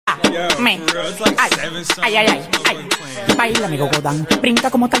Me. Ay, ay, ay, ay. Baila, amigo Godán. Brinca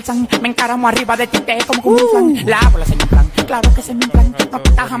como Tarzán. Me encaramo arriba de ti, te como un flan. La bola se me plan. Claro que se me plan. No te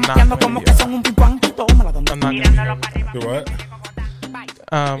estás jamaqueando como que son un pimpán. Tómala, donde. Do what?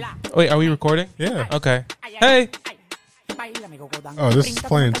 Wait, are we recording? Yeah. Okay. Hey. Oh, this is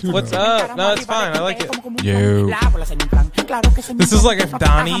playing too. What's up? No, it's fine. I like it. Yo. This is like if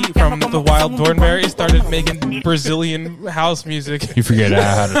Donnie from the Wild Thornberry started making Brazilian house music. You forget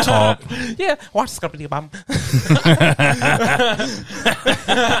how to talk. Yeah, watch Scrubbity Bum.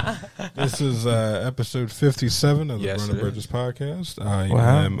 This is episode 57 of the Yes, Running it Bridges podcast. I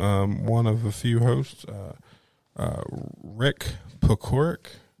Wow. am one of a few hosts, Rick Pokoric.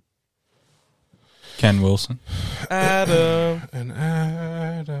 Ken Wilson. Adam. And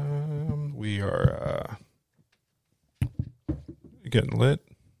Adam. We are getting lit.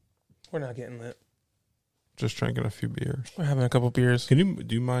 We're not getting lit. Just drinking a few beers. We're having a couple beers. Do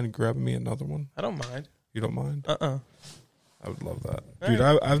you mind grabbing me another one? I don't mind. You don't mind? Uh-uh. I would love that. Dude,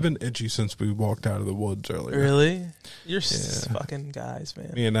 I've been itchy since we walked out of the woods earlier. Really? You're Yeah. fucking guys,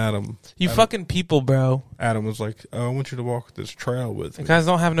 man. Me and Adam. Fucking people, bro. Adam was like, "Oh, I want you to walk this trail with You me." guys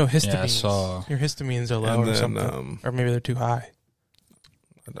don't have no histamines. Yeah, I saw. Your histamines are low And or then, something. Or maybe they're too high.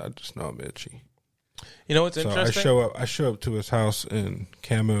 I just know I'm itchy. You know what's So interesting? I show up to his house in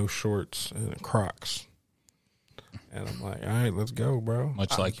camo shorts and Crocs. And I'm like, all right, let's go, bro.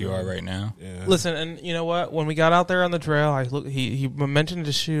 Much like you are right now. Yeah. Listen, and you know what? When we got out there on the trail, he mentioned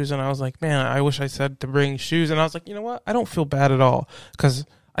his shoes, and I was like, man, I wish I said to bring shoes. And I was like, you know what? I don't feel bad at all because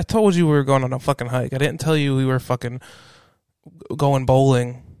I told you we were going on a fucking hike. I didn't tell you we were fucking going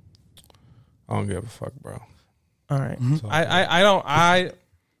bowling. I don't give a fuck, bro. All right. So I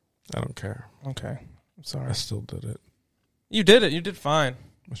don't care. okay. I'm sorry. I still did it. You did it. You did fine.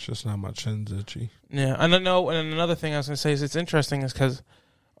 It's just not my chin's itchy. Yeah, and I know. And another thing I was gonna say is it's interesting is because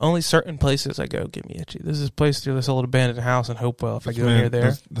only certain places I go get me itchy. There's this place through this old abandoned house in Hopewell. If I go near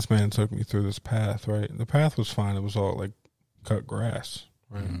there, This man took me through this path, right? The path was fine. It was all like cut grass,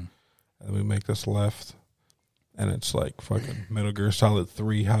 right? Mm-hmm. And we make this left, and it's like fucking Metal Gear Solid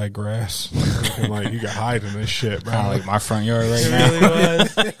 3 high grass. Like you can hide in this shit, bro. Kind of like my front yard right it now. really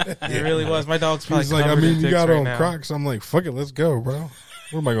was. It really was. My dog's probably. He's like, I covered mean, in you ticks got right on now. Crocs. I'm like, fuck it, let's go, bro.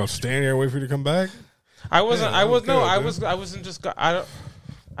 What am I gonna stand here and wait for you to come back? I wasn't. Yeah, I was that no. was I good, was. dude. I wasn't just.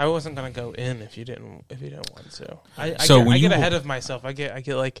 I wasn't gonna go in if you didn't want to. So I when get you- ahead of myself. I get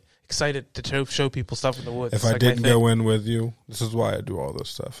like excited to show people stuff in the woods. If It's I like my didn't thing. go in with you, this is why I do all this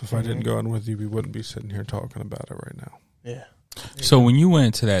stuff. If I didn't Mm-hmm. go in with you, we wouldn't be sitting here talking about it right now. Yeah. So when you went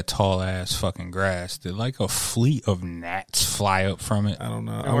into that tall ass fucking grass, did like a fleet of gnats fly up from it? I don't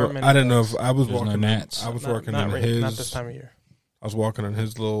know. There weren't many I didn't know gnats. if I was There's no walking. gnats. I was Not- working not in right- his. Not this time of year. I was walking in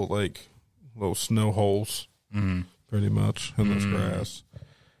his little snow holes, Mm-hmm. pretty much in this grass,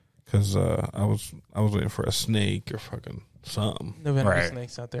 because I was waiting for a snake or fucking something. No venomous Right.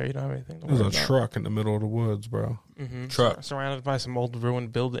 snakes out there. You don't have anything to There's worry a about. truck in the middle of the woods, bro. Mm-hmm. Truck. Surrounded by some old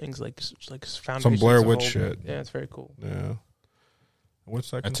ruined buildings, like foundations. Some Blair of Witch old- shit. Yeah, it's very cool. Yeah.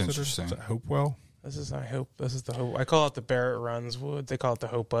 What's that That's considered? interesting. Is that Hopewell? This is the Hope. I call it the Barrett Runs Woods. They call it the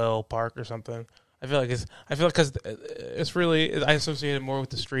Hopewell Park or something. I feel like because it's really I associate it more with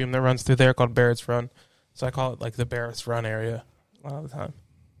the stream that runs through there called Barrett's Run. So I call it like the Barrett's Run area a lot of the time.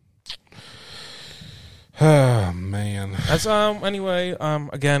 Oh man. That's anyway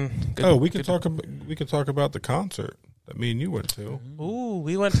again. Good, Oh, we can good- talk about the concert that me and you went to. Ooh,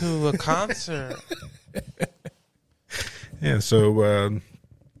 we went to a concert. Yeah, so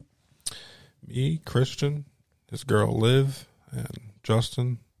me, Christian, his girl Liv, and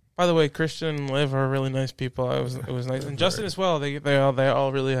Justin. By the way, Christian and Liv are really nice people. It was nice, and Justin as well. They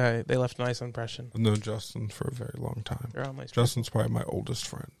all really they left a nice impression. I've known Justin for a very long time. They're all nice. Justin's probably my oldest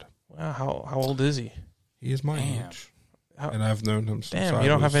friend. People. Wow, how old is he? He is my Damn. age, How- and I've known him since. Damn, you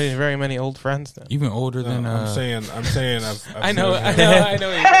don't have very many old friends then. Even older than I'm saying I've I know. known him. You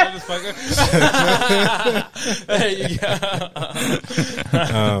this fucker. There you go.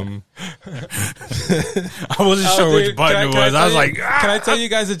 I wasn't sure Oh, which dude, button it can was. I was tell like, you- can I tell you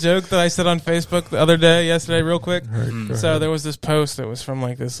guys a joke that I said on Facebook yesterday, real quick? Right, go So ahead. there was this post that was from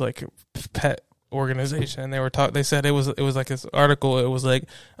like this like pet organization, and they said it was like this article. It was like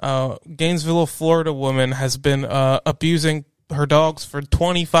Gainesville, Florida woman has been abusing her dogs for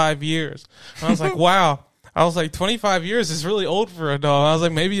 25 years. And I was like, wow. I was like, 25 years is really old for a dog. I was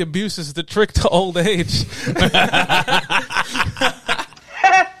like, maybe abuse is the trick to old age.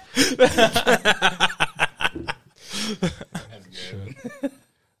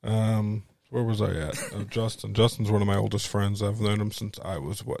 Where was I at? Justin. Justin's one of my oldest friends. I've known him since I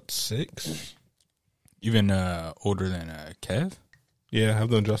was 6. even older than Kev? Yeah, I've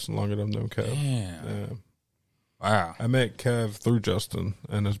known Justin longer than I've known Kev. Damn. Yeah. Wow. I met Kev through Justin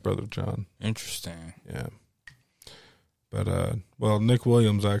and his brother John. Interesting. Yeah. But well, Nick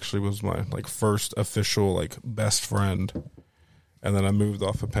Williams actually was my like first official like best friend. And then I moved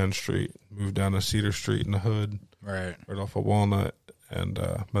off of Penn Street, moved down to Cedar Street in the hood. Right. Right off of Walnut, and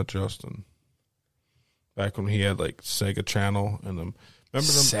met Justin. Back when he had like Sega Channel and them.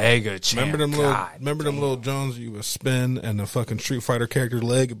 Sega Channel. Remember them little Jones you would spin and the fucking Street Fighter character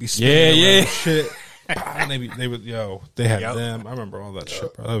leg would be spinning. Yeah. Shit. They had them. I remember all that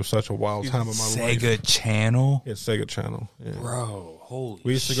shit, bro. That was such a wild time of my life. Sega Channel? Yeah, Sega Channel. Yeah. Bro, holy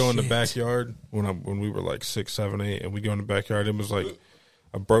We used to go in the shit. backyard when we were like 6, 7, 8, and we go in the backyard. It was like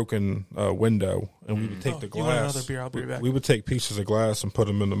a broken window, and we would take the You want glass. another beer? I'll be back. We would take pieces of glass and put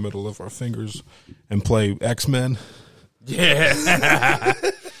them in the middle of our fingers and play X-Men. Yeah.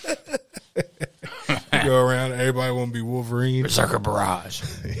 Go around, everybody want to be Wolverine. Berserker Barrage.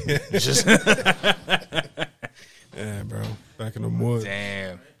 Just Yeah, bro. Back in the woods.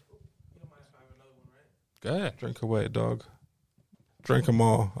 damn. Good. Drink away, dog. Drink them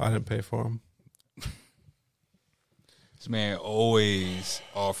all. I didn't pay for them. This man always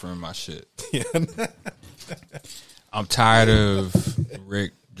offering my shit. Yeah. I'm tired of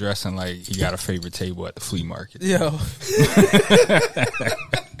Rick dressing like he got a favorite table at the flea market. Yo.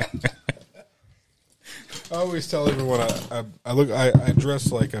 I always tell everyone I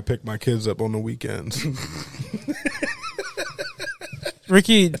dress like I pick my kids up on the weekends.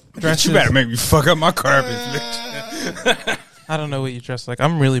 Ricky dresses. You better make me fuck up my carpet, bitch. I don't know what you dress like.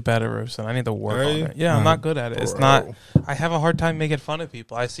 I'm really bad at roasting. I need to work Are on you? it. Yeah, I'm not good at it. It's Bro. not. I have a hard time making fun of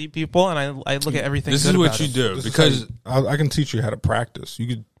people. I see people and I look at everything. This good is what about you them. do This is because how I can teach you how to practice. You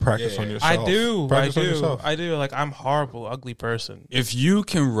could practice on yourself. I do. Practice on yourself. I do. Like I'm horrible, ugly person. if you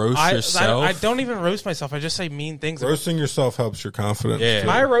can roast yourself, I don't even roast myself. I just say mean things. Roasting yourself helps your confidence. Yeah. too.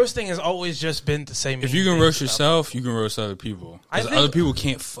 My roasting has always just been to say mean if you can things roast about yourself, you can roast other people. I Because think- other people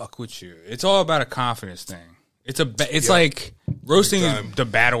can't fuck with you. It's all about a confidence thing. It's like roasting Big is time. the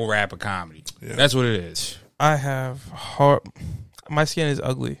battle rap of comedy. Yeah. That's what it is. I have hard. My skin is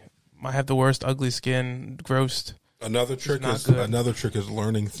ugly. I have the worst ugly skin. Grossed. Another trick not good. is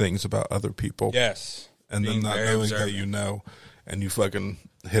learning things about other people. Yes. And then Being not very knowing observant. that you know, and you fucking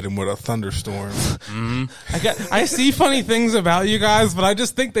hit him with a thunderstorm. I see funny things about you guys, but I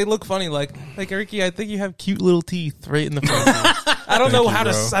just think they look funny. Like Ricky, I think you have cute little teeth right in the front. I don't know you, how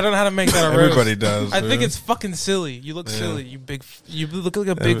to. bro. I don't know how to make that a roast. Everybody does. I think dude. it's fucking silly. You look silly. You look like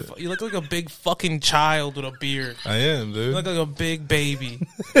a big. You look like a big fucking child with a beard. I am, You dude. look like a big baby.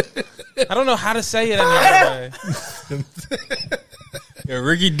 I don't know how to say it any other way. Yeah,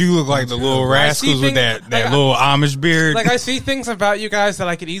 Ricky do look like the little I see rascals with things- that little Amish beard. Like I see things about you guys that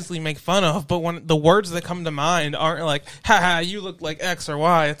I could easily make fun of, but when the words that come to mind aren't like, haha, you look like X or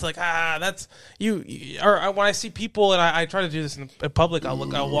Y. It's like, that's you. Or when I see people, and I try to do this in public, I'll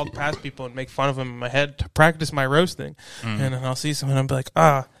walk past people and make fun of them in my head to practice my roasting. And then I'll see someone and I'll be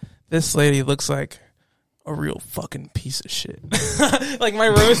like, this lady looks like a real fucking piece of shit. Like my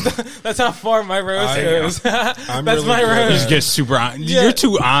roast, that's how far my roast goes. That's really my good you roast. just get super honest. Yeah. You're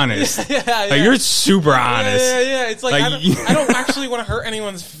too honest. Yeah, Like, you're super honest. Yeah. It's like, Like, I don't actually want to hurt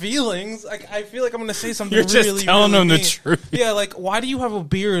anyone's feelings. Like I feel like I'm going to say something. You're just really, telling really them the mean. truth. Yeah, like why do you have a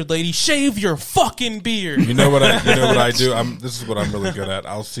beard, lady? Shave your fucking beard. You know what I do? This is what I'm really good at.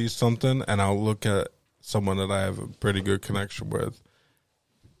 I'll see something and I'll look at someone that I have a pretty good connection with,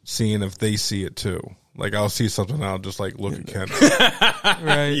 seeing if they see it too. Like I'll see something and I'll just like look at Ken,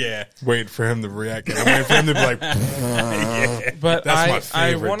 Right. Yeah. wait for him to react. And I'm waiting for him to be like, But That's my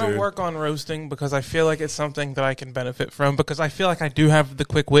I favorite, want to dude. work on roasting because I feel like it's something that I can benefit from because I feel like I do have the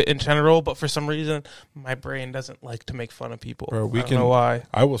quick wit in general, but for some reason my brain doesn't like to make fun of people. Bro, we I don't can. know why.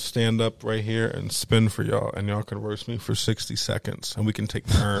 I will stand up right here and spin for y'all, and y'all can roast me for 60 seconds, and we can take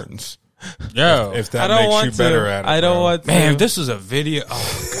turns. Yo. If I that don't makes want you to. better at it, I don't bro. want to. Man, if this was a video.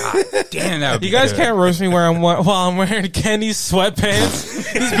 Oh, God damn, that would be You guys good. can't roast me while I'm wearing Kenny's sweatpants.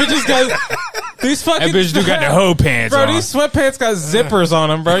 These bitches got these fucking. That bitch do got the hoe pants Bro, on. these sweatpants got zippers on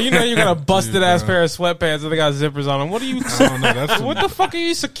them, bro. You know you got a busted ass pair of sweatpants and they got zippers on them. What are you? I don't know. That's What the fuck are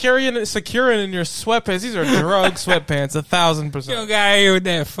you securing in your sweatpants? These are drug sweatpants, 1,000%. Yo, guy here with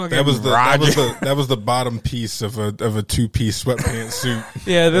that fucking that was the Roger. that was the bottom piece of a 2-piece sweatpants suit.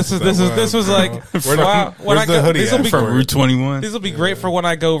 Yeah, this was like Where the- wow. When where's I the go, hoodie these will at be for From Route 21. these will be great for when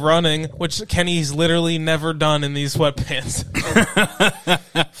I go running, which Kenny's literally never done in these sweatpants.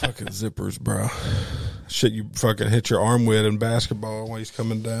 Fucking zippers, bro. Shit, you fucking hit your arm with in basketball while he's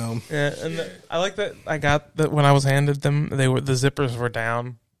coming down. Yeah, and I like that I got that when I was handed them, the zippers were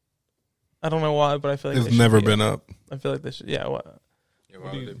down. I don't know why, but I feel like It's they should never be been up. I feel like they should. Yeah, what?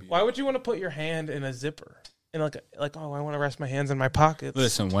 Why would you want to put your hand in a zipper? And like oh, I want to rest my hands in my pockets.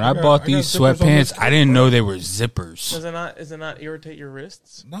 Listen, when I bought these sweatpants, I didn't know they were zippers. Does it not irritate your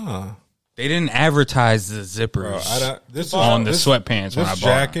wrists? Nah. They didn't advertise the zippers on the sweatpants when I bought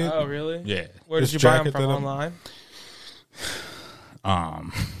jacket. them. Oh, really? Yeah. Where did you buy them from? Online?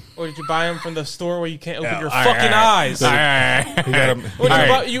 Or did you buy them from the store where you can't open your fucking eyes? All right. You got 'em- What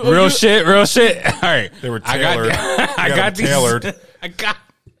did you buy? Real shit. All right. They were tailored. I got these. tailored.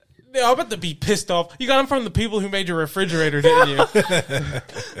 Yeah, I'm about to be pissed off. You got them from the people who made your refrigerator, didn't you?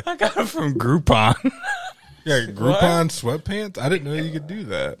 I got them from Groupon. Yeah, Groupon sweatpants. I didn't know you could do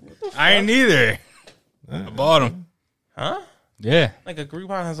that. I ain't either. I bought them. Huh? Yeah. Like a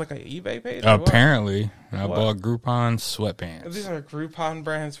Groupon has like an eBay page? Or what? Apparently, I bought Groupon sweatpants. These are Groupon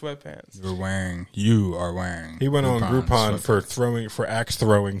brand sweatpants. You are wearing. He went on Groupon for axe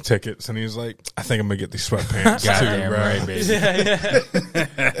throwing tickets, and he's like, "I think I'm gonna get these sweatpants." Goddamn too, right, baby.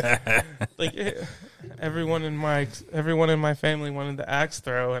 Yeah. Like everyone in my family wanted the axe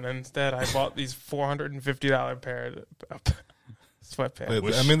throw, and instead I bought these $450 pair of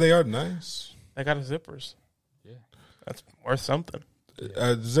sweatpants. I mean, they are nice. They got zippers. Yeah, that's worth something.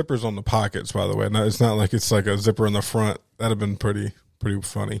 Zippers on the pockets, by the way. No, it's not like it's like a zipper in the front. That'd have been pretty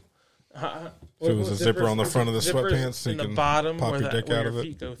funny. If it was a zipper on the front of the sweatpants, so in you the can bottom pop your dick out of your it.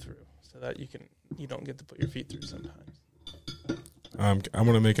 feet go through, so that you don't get to put your feet through sometimes. I'm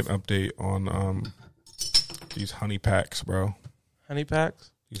gonna make an update on these honey packs, bro. Honey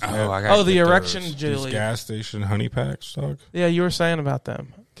packs? The erection These jelly. gas station honey packs, dog. Yeah, you were saying about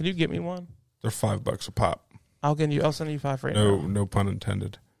them. Can you get me one? They're $5 a pop. I'll send you 5 right now. No pun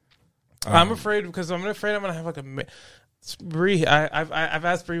intended. I'm afraid I'm gonna have like a. Bree, I've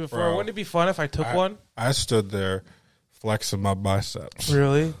asked Bree before. Bro, Wouldn't it be fun if I took one? I stood there flexing my biceps.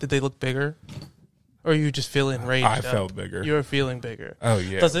 Really? Did they look bigger? Or you just feel enraged? I felt bigger. You were feeling bigger. Oh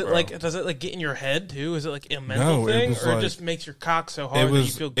yeah. Does it bro. get in your head too? Is it like a mental No, thing, it or like, it just makes your cock so hard that you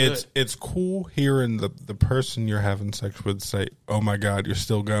feel good? It's cool hearing the person you're having sex with say, "Oh my god, you're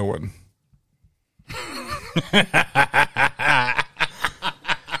still going."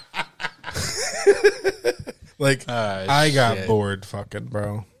 Like I got bored, fucking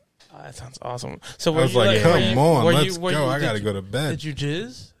bro. Oh, that sounds awesome. So I was like, "Come on, let's go. I gotta go to bed." Did you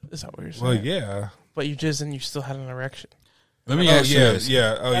jizz? Is that what you're saying? Well, yeah. But you jizzed and you still had an erection. Let me ask you this.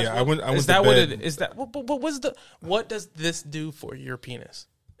 Yeah. Oh yeah. I went. Is to that bed. what it is? That what does this do for your penis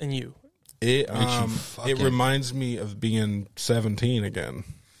and you? It reminds me of being 17 again.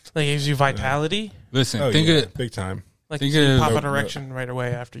 Like it gives you vitality. Listen, big time. Like you pop an erection right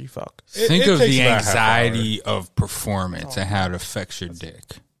away after you fuck. Think it of takes the about half anxiety of performance and how it affects your dick.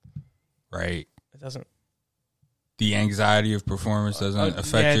 Right? It doesn't. The anxiety of performance doesn't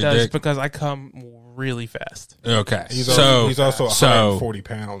affect it your does dick? because I come really fast. Okay. He's also 140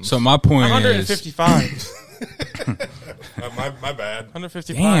 pounds. So my point I'm is 155. my bad.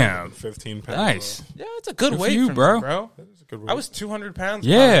 155. Damn. 15 pounds. Nice. Yeah, it's a good Good for weight you, for bro. me, bro. That is a good weight. I was 200 pounds.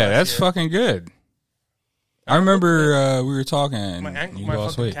 Yeah, that's last year. fucking good. I remember we were talking. My you my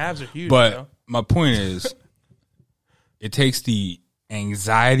lost fucking weight. calves are huge. But bro. my point is, it takes the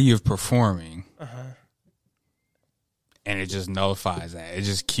anxiety of performing, and it just nullifies that. It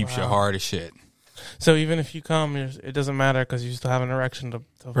just keeps you hard as shit. So even if you come, it doesn't matter because you still have an erection to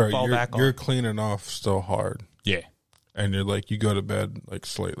Bro, fall back you're on. cleaning off still hard. Yeah. And you're like, you go to bed like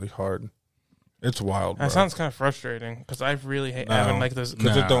slightly hard. It's wild, bro. That sounds kind of frustrating because I really hate having like this.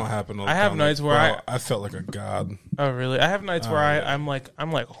 Because it don't happen all the I have time. nights where I felt like a god. Oh really? I have nights where I'm like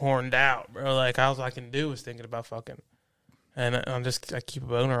horned out, bro. Like all I can do is thinking about fucking, and I keep a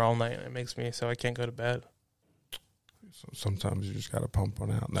boner all night, and it makes me so I can't go to bed. So sometimes you just got to pump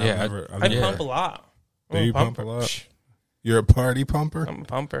one out. No, Yeah, I pump a lot. Do you pump a lot? You're a party pumper? I'm a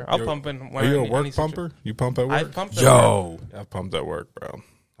pumper. I'll pump in. Are you a work pumper? You pump at work? I pump at Yo, work. I've pumped at work, bro.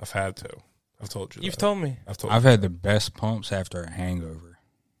 I've had to. I've told you. You've told me. I've had the best pumps after a hangover.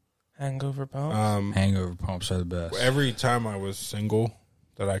 Hangover pumps. Hangover pumps are the best. Every time I was single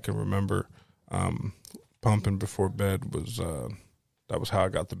that I can remember, pumping before bed was that was how I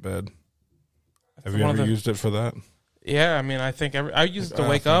got to bed. Have you ever used it for that? Yeah, I mean, I think I used it to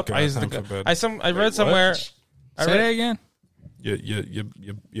wake up. I used it to go. I read somewhere. Say that again.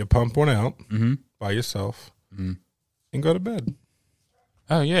 You pump one out by yourself and go to bed.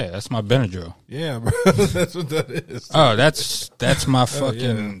 Oh yeah, that's my Benadryl. Yeah, bro, that's what that is. Oh, that's my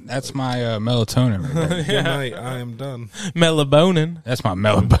fucking that's my melatonin. Right there. Good night. I am done. Melatonin. That's my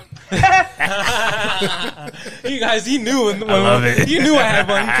melatonin. You guys, he knew when love it. He knew I had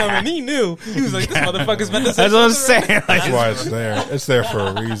one coming. He knew. He was like, "This motherfucker's about to say." That's what I'm saying. That's why it's there. It's there for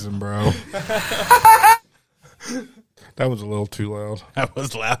a reason, bro. That was a little too loud. That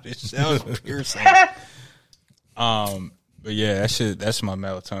was loud as shit. That was piercing. But yeah, that's my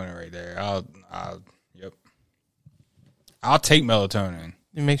melatonin right there. I'll take melatonin.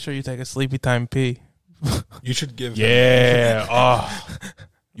 You make sure you take a sleepy time pee. You should give. Yeah. Oh,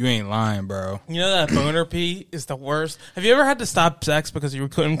 you ain't lying, bro. You know that boner pee is the worst. Have you ever had to stop sex because you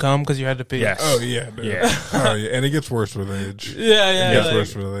couldn't come because you had to pee? Yes. Oh yeah, dude. Yeah. Oh yeah, and it gets worse with age. Yeah. It gets like-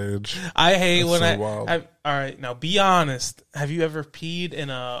 worse with age. I hate That's when so wild. all right, now be honest. Have you ever peed in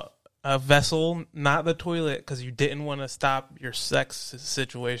a vessel, not the toilet, because you didn't want to stop your sex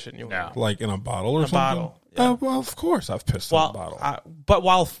situation? You were No. in? Like in a bottle or A something. bottle, yeah. Oh well, of course I've pissed in a bottle. But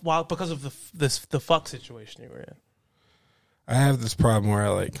while because of the fuck situation you were in. I have this problem where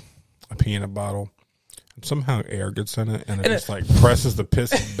I pee in a bottle. And somehow air gets in it, and it just presses the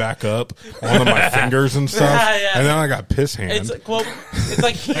piss back up onto my fingers and stuff. Yeah. And then I got piss hand. It's like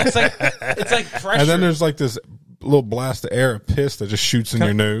pressure. And then there's this little blast of air of piss that just shoots in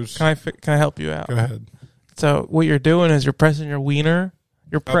your nose. Can I help you out? Go ahead. So what you're doing is you're pressing your wiener.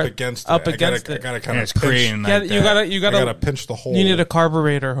 You're Up against it. up against I it. gotta And kind of it's creating like You that. gotta I gotta pinch the hole. You need a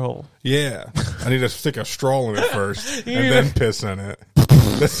carburetor hole. Yeah. I need to stick a straw in it first and then piss in it.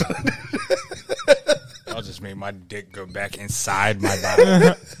 I'll just make my dick go back inside my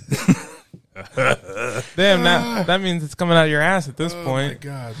body. Damn, that means it's coming out of your ass at this Oh my point.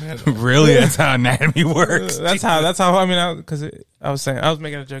 God, man. Really? That's how anatomy works. That's how. I mean, because I was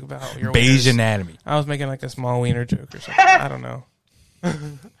making a joke about your Beige wieners. anatomy. I was making like a small wiener joke or something. I don't know.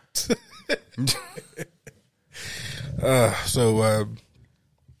 So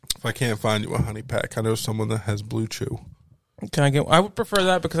if I can't find you a honey pack, I know someone that has Blue Chew. Can I get? I would prefer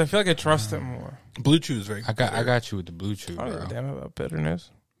that because I feel like I trust it more. Blue Chew is very I got you with the Blue Chew, I don't give bro. a damn about bitterness.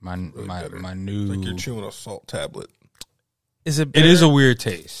 My It's new. like you're chewing a salt tablet. Is it? It Bitter? is a weird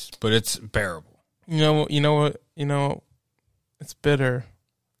taste, but it's bearable. You know what? It's bitter,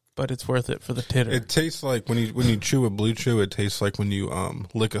 but it's worth it for the titter. It tastes like when you chew a Blue Chew, it tastes like when you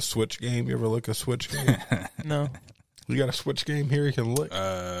lick a Switch game. You ever lick a Switch game? No, You got a Switch game here you can lick?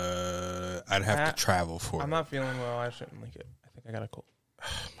 I'd have to travel for I'm it. not feeling well. I shouldn't lick it. I think I got a cold.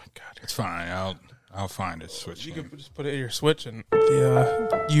 Oh my God. It's fine. I'll find it. Switch. You game. could just put it in your Switch, and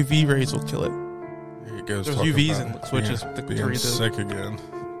the UV rays will kill it. Here it goes. There's talking UVs about in Switches being- to being treat it. sick again.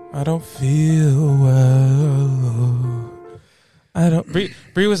 I don't feel well. I don't.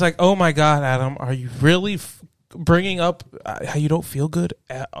 Bree was like, "Oh my God, Adam, are you really bringing up how you don't feel good?"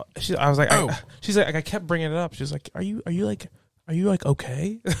 I was like, she's like, I kept bringing it up. She's like, "Are you like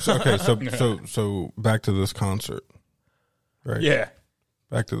okay?" So back to this concert, right? Yeah.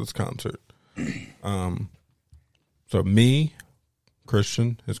 Back to this concert. So me,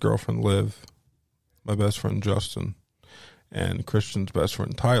 Christian, his girlfriend Liv, my best friend Justin, and Christian's best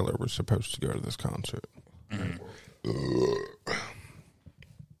friend Tyler were supposed to go to this concert.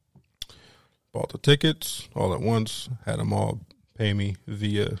 Bought the tickets all at once, had them all pay me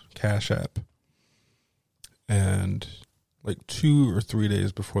via Cash App. And 2 or 3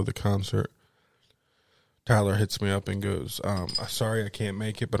 days before the concert, Tyler hits me up and goes, sorry I can't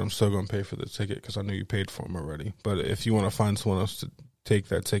make it, but I'm still going to pay for the ticket because I know you paid for them already. But if you want to find someone else to take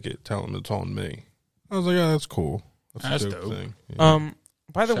that ticket, tell them it's on me. I was like, yeah, that's cool. That's a dope dope. thing. Yeah.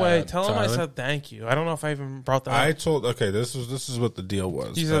 By the Shout way, out tell him I Tyler. said thank you. I don't know if I even brought that I up. told, this is what the deal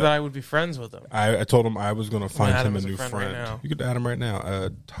was. He said that I would be friends with him. I told him I was going to find add him him a as a new friend friend. right now. You could add him right now.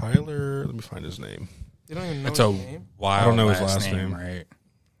 Tyler, let me find his name. You don't even know It's his a name. wild I don't know his last last name. right?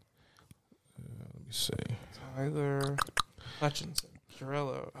 Let me see. Tyler Hutchinson.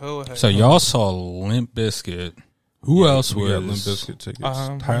 Jarello. Hohe. So y'all saw Limp Bizkit. Who else We was? got Limp Bizkit tickets.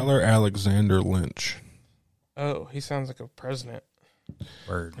 Um, Tyler Alexander Lynch. Oh, he sounds like a president.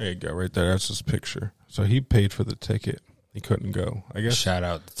 Word. There you go, right there. That's his picture. So he paid for the ticket. He couldn't go. I guess Shout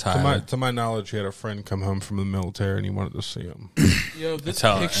out to to Tyler. my knowledge, he had a friend come home from the military and he wanted to see him. Yo, this That's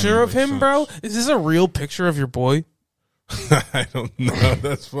how it picture of makes him, bro. Is this a real picture of your boy? I don't know.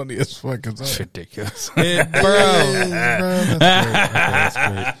 That's funny as fuck. It's ridiculous. Bro, That's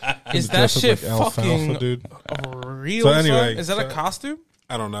great. is that Dressed up shit like alfalfa, fucking dude? real? So anyway, son? Is that a costume?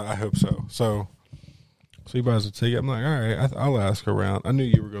 I don't know. I hope so. So he buys a ticket. I'm like, all right, I'll ask around. I knew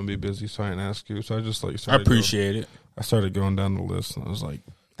you were going to be busy, so I didn't ask you. So I just I started appreciate it. I started going down the list, and I was like,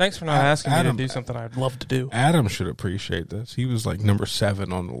 Thanks for not asking Adam- me to do something I'd love to do. Adam should appreciate this. He was like number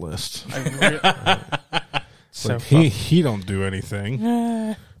 7 on the list. So Like, he don't do anything.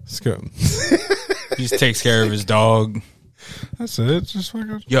 Let's go. He just takes care of his dog. That's it. Just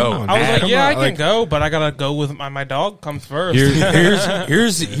fucking. Yo, come on, I was man. like, Come yeah, on. I can go, but I gotta go with my dog comes first.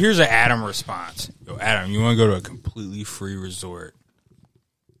 Here's an Adam response. Yo, Adam, you want to go to a completely free resort?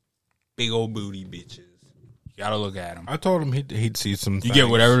 Big old booty bitches. You gotta look at him. I told him he'd see some. You things. get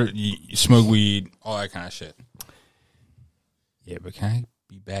whatever. You smoke weed, all that kind of shit. Yeah, but can I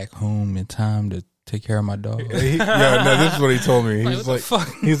be back home in time to take care of my dog? Yeah, no, this is what he told me. Like, He's what like, the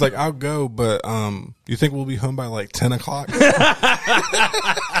fuck? he's like, I'll go, but you think we'll be home by like 10 o'clock?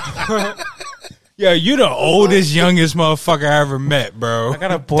 Yeah, you the oldest, youngest motherfucker I ever met, bro. I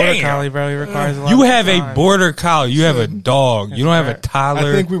got a border Damn. collie, bro. He requires a lot. You of have time. a border collie. You have a dog. You don't have a right.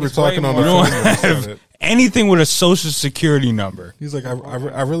 toddler. I think we were talking on the you phone. don't when he said have it. anything with a social security number. He's like,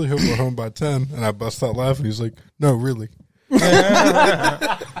 I really hope we're home by 10. And I bust out laughing. He's like, no, really. We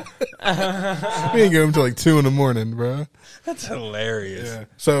ain't get him till like 2 in the morning, bro. That's hilarious. Yeah.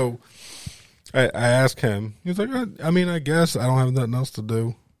 So I asked him. He's like, I mean, I guess I don't have nothing else to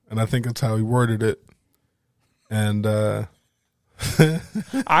do. And I think that's how he worded it. And I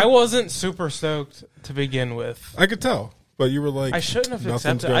wasn't super stoked to begin with. I could tell. But you were like, I shouldn't have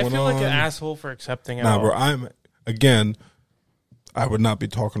nothing's accepted. I going feel like an on. asshole for accepting it. Nah, all. bro. I would not be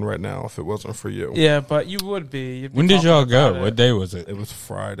talking right now if it wasn't for you. Yeah, but you would be. You'd be When did talking y'all about go? it. What day was it? It was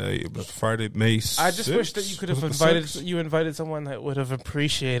Friday. It was Friday, May 6th. I just wish that you could have Was it the invited 6th? you invited someone that would have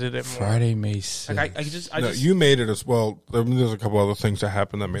appreciated it more. Friday, May 6th. Like I just No, you made it as well. There's a couple other things that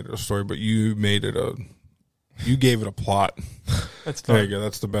happened that made it a story, but you made it you gave it a plot. That's There fine. you go.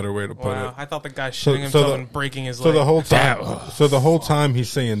 That's the better way to put Wow, it. I thought the guy So- shitting so himself the- and breaking his So leg. the whole time he's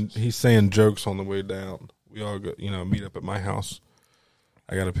saying jokes on the way down. We all go, meet up at my house.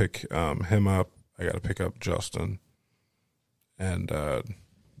 I got to pick him up. I got to pick up Justin. And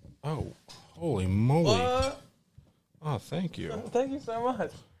holy moly! What? Oh, thank you. Thank you so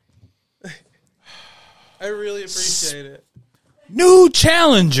much. I really appreciate it. New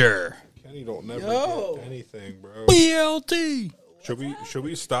challenger. Kenny don't never Yo. get anything, bro. BLT. Should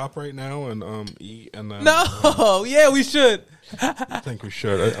we stop right now and eat and then? No, yeah, we should. I think we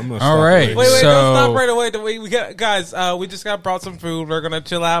should. I'm gonna. All stop right. here. Wait, So- don't stop right away. We got guys. We just got brought some food. We're gonna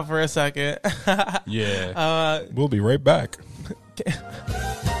chill out for a second. Yeah. We'll be right back.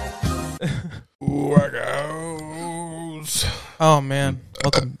 Waggos. Oh man,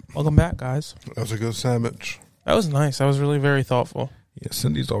 welcome back, guys. That was a good sandwich. That was nice. That was really very thoughtful. Yeah,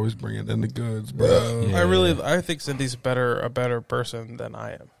 Cindy's always bringing in the goods, bro. Yeah. I think Cindy's a better person than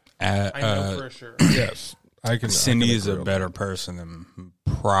I am. I know for sure. Yes, I can. Cindy I can is a agree. better person than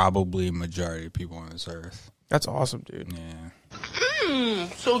probably majority of people on this earth. That's awesome, dude. Yeah.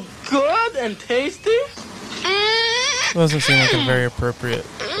 So good and tasty. Doesn't seem like a very appropriate.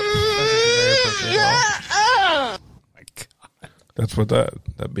 That's what that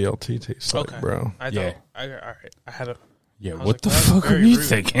BLT tastes Okay, like, bro. I Yeah. thought. All right. I had a. Yeah, I was what like, the that's fuck are very you rude.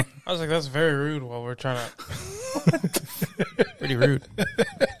 thinking? I was like, that's very rude. While we're trying to. Pretty rude.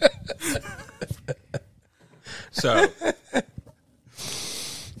 So,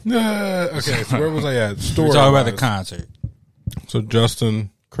 Okay, so where was I at? Story. we're talking about the concert. So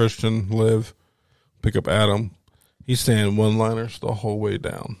Justin, Christian, Liv, pick up Adam. He's saying one-liners the whole way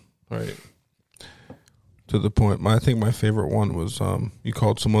down, right? To the point. I think my favorite one was you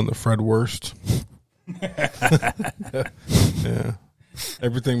called someone the Fred Worst. Yeah,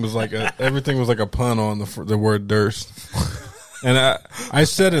 everything was like a pun on the word Durst. And I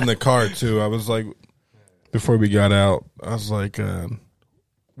said in the car too. I was like, before we got out, I was like,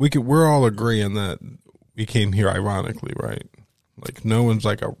 we're all agreeing that we came here ironically, right? Like no one's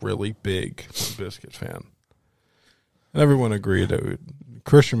like a really big Biscuit fan. And everyone agreed that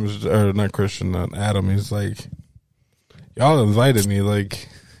Christian was, or not Christian, not Adam. He's like, y'all invited me. Like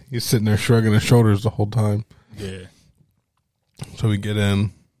he's sitting there shrugging his shoulders the whole time. Yeah. So we get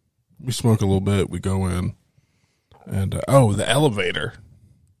in, we smoke a little bit, we go in, and the elevator.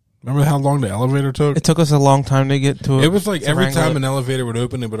 Remember how long the elevator took? It took us a long time to get to it. It was like to every wrangle time it. an elevator would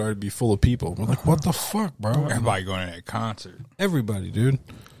open, it would already be full of people. We're like, what the fuck, bro? Everybody going to that concert. Everybody, dude.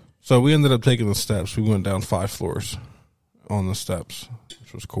 So we ended up taking the steps. We went down 5 floors on the steps,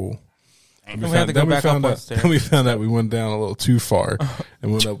 which was cool. And we had to go back up one stair. Then we found out we went down a little too far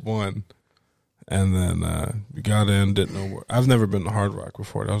and went up one. And then we got in, didn't know where. I've never been to Hard Rock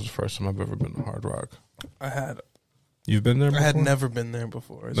before. That was the first time I've ever been to Hard Rock. You've been there before? I had never been there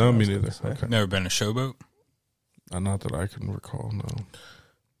before. is No, what I me was gonna neither. say. Okay. Never been to Showboat? Not that I can recall, no.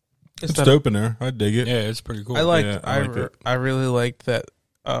 It's It's that- dope in there. I dig it. Yeah, it's pretty cool. I liked. Yeah, I liked it. I really liked that.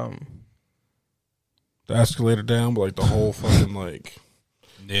 The escalator down, but like the whole fucking like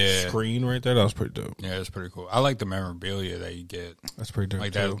Yeah. screen right there. That was pretty dope. Yeah, it's pretty cool. I like the memorabilia that you get. That's pretty dope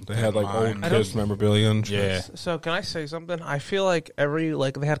Like too. that- They had like that old line. Kiss memorabilia and shit. Yeah. So can I say something? I feel like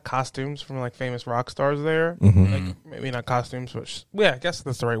they had costumes from like famous rock stars there. Mhm. Like maybe not costumes, but yeah, I guess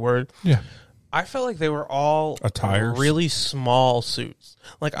that's the right word. Yeah. I felt like they were all Attires? really small suits.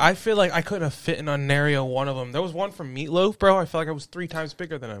 Like, I feel like I couldn't have fit in on nary one of them. There was one from Meatloaf, bro. I felt like I was 3 times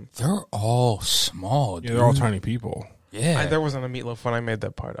bigger than him. They're all small, dude. Yeah, they're all tiny people. Yeah. There wasn't a Meatloaf when I made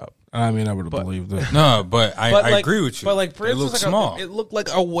that part up. I mean, I would have believed it. No, but I agree with you. But like Prince they look was like small. it looked like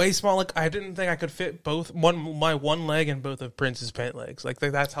a way small. Like I didn't think I could fit my one leg in both of Prince's pant legs. Like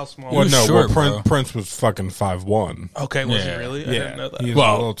that's how small. Well, was no, short, Prince, bro. Prince was fucking 5'1". Okay, was Yeah. he really? I didn't know that. He was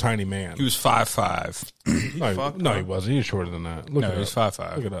Well, a little tiny man. He was 5'5". No, he wasn't. He was shorter than that. Look No, it he was up.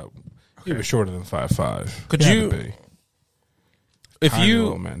 5'5". Look it up. He was shorter than 5'5". Could He had you- to be. If Tiny you,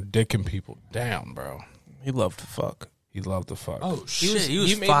 little man, dicking people down, bro. he loved to fuck. He loved to fuck. Oh shit, he he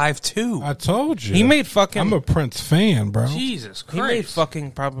was made- 5'2". I told you. He made fucking. I'm a Prince fan, bro. Jesus he made Christ.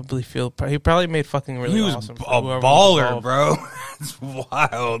 fucking probably feel. He probably made fucking really He was awesome. a for whoever was baller, involved. bro. It's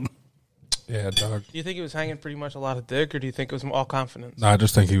wild. Yeah, dog. Do you think he was hanging pretty much a lot of dick, or do you think it was all confidence? No, I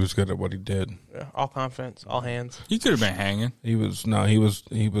just think he was good at what he did. Yeah, all confidence, all hands. He could have been hanging. He was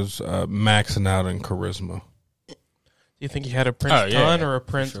maxing out in charisma. Do you think he had a Prince Oh, yeah, ton or a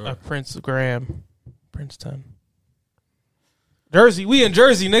Prince sure. a Prince Graham? Prince ton. Jersey, we in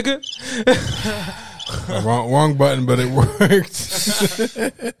Jersey, nigga. Wrong button, but it worked.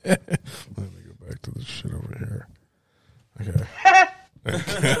 Let me go back to this shit over here. Okay.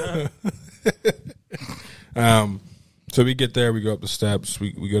 So we get there, we go up the steps,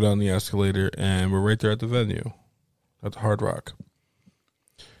 we go down the escalator, and we're right there at the venue, at the Hard Rock.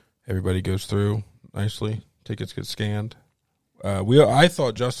 Everybody goes through nicely. Tickets get scanned. I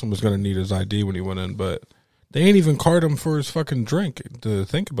thought Justin was going to need his ID when he went in, but they ain't even card him for his fucking drink. To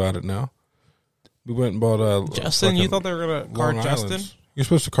think about it now, we went and bought a Justin, you thought they were gonna card Long Justin? Island's. You're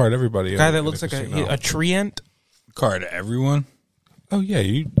supposed to card everybody. Guy in that the looks like casino. a treant. Card to everyone. Oh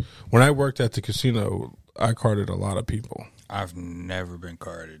yeah, when I worked at the casino, I carded a lot of people. I've never been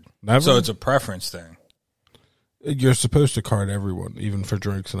carded. Never? So it's a preference thing. You're supposed to card everyone, even for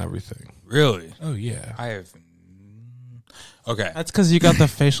drinks and everything. Really? Oh yeah. I have. Okay. That's because you got the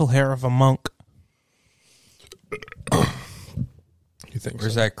facial hair of a monk. You think?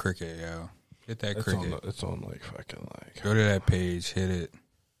 Where's so? that cricket, yo? Get that It's cricket. it's on like fucking like. Go to that page. Hit it.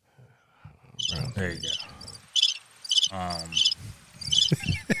 There you go.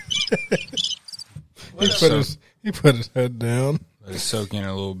 He put his head down. Let it soak in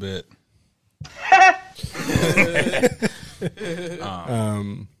a little bit.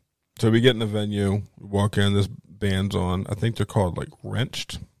 So we get in the venue, we walk in, this band's on. I think they're called like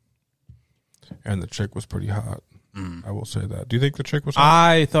Wrenched. And the chick was pretty hot. I will say that. Do you think the chick was hot?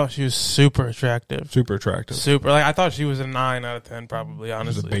 I thought she was super attractive. Super attractive. Super. Like I thought she was a 9 out of 10, probably. She's a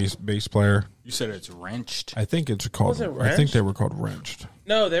Honestly. bass player. You said it's wrenched. I think it's called. Was it I think Wrenched? they were called Wrenched.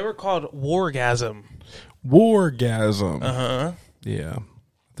 No, they were called Wargasm. Wargasm. Uh-huh. Yeah,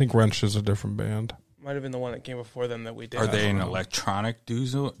 I think Wrenched is a different band. Might have been the one that came before them that we did. Are they an electronic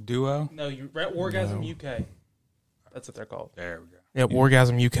duo? No, you Wargasm UK. That's what they're called. There we go. Yeah,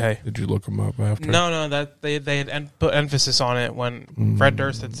 Wargasm UK. Did you look them up after? No, that they had put emphasis on it when Fred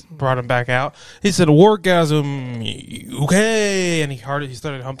Durst had brought him back out. He said Wargasm UK, and he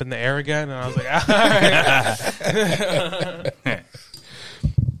started humping the air again, and I was like, all right.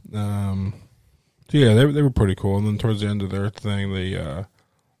 So yeah, they were pretty cool. And then towards the end of their thing, they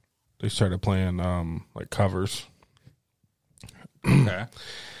started playing like covers. Okay.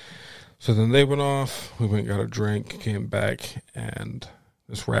 So then they went off. We went and got a drink, came back, and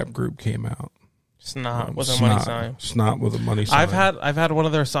this rap group came out. Snot with a money sign. Snot with a money sign. I've had one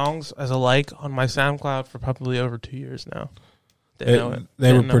of their songs as a like on my SoundCloud for probably over 2 years now. Didn't know it.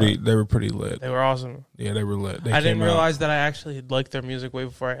 They were Didn't know pretty. it. They were pretty lit. They were awesome. Yeah, they were lit. They I didn't came out. realize that I actually had liked their music way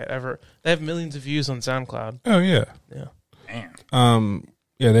before I had ever. They have millions of views on SoundCloud. Oh yeah. Yeah. Damn.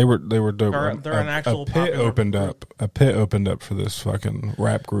 Yeah, they were dope. They're an actual a pit popular opened group. up. A pit opened up for this fucking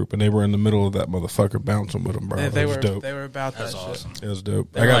rap group, and they were in the middle of that motherfucker bouncing with them, bro. They it was were dope. they were about That's that awesome. shit. It was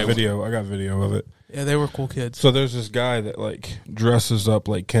dope. They I got were- video. I got video of it. Yeah, they were cool kids. So there's this guy that like dresses up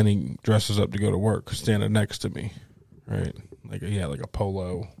like Kenny dresses up to go to work, standing next to me, right? Like he had like a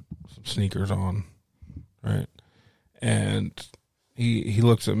polo, some sneakers on, right? And he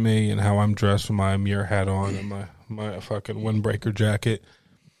looks at me and how I'm dressed with my mirror hat on and my fucking windbreaker jacket,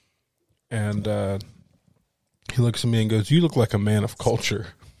 and he looks at me and goes, "You look like a man of culture."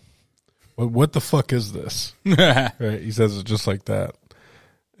 What the fuck is this? Right? He says it just like that.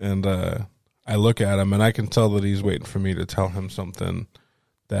 And I look at him and I can tell that he's waiting for me to tell him something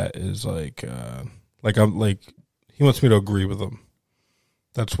that is like I'm like he wants me to agree with him.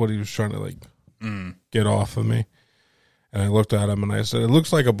 That's what he was trying to like get off of me. And I looked at him and I said, "It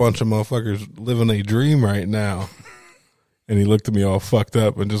looks like a bunch of motherfuckers living a dream right now." And he looked at me all fucked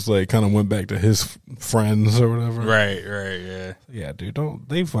up and just like kind of went back to his friends or whatever. Right, yeah. Yeah, dude,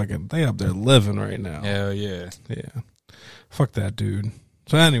 they up there living right now. Hell yeah. Yeah. Fuck that dude.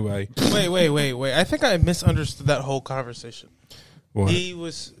 So anyway. Wait. I think I misunderstood that whole conversation. What? He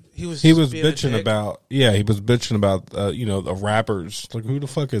was bitching about the rappers. Like, who the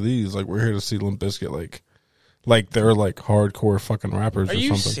fuck are these? Like, we're here to see Limp Bizkit. Like they're like hardcore fucking rappers Are or you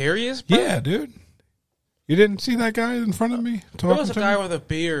something. serious, bro? Yeah, dude. You didn't see that guy in front of me talking There was a to guy me? with a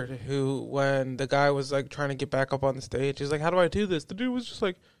beard who, when the guy was like trying to get back up on the stage, he's like, "How do I do this?" The dude was just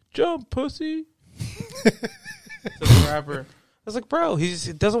like, "Jump, pussy." To the rapper, I was like, "Bro, he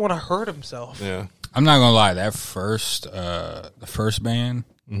doesn't want to hurt himself." Yeah. I'm not gonna lie. That the first band,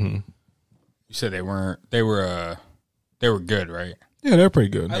 Mm-hmm. you said they were good, right? Yeah, they're pretty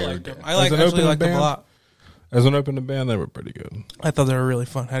good. I liked them. I As an actually opening liked them a band? lot. As an opening band, they were pretty good. I thought they were really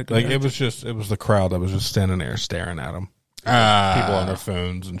fun. Had good Like, energy. it was the crowd that was just standing there staring at them. People on their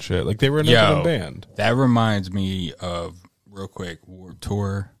phones and shit. Like, they were an Yo. opening band. That reminds me of, real quick, Warped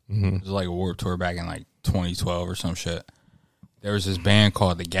Tour. Mm-hmm. It was like a Warped Tour back in like 2012 or some shit. There was this band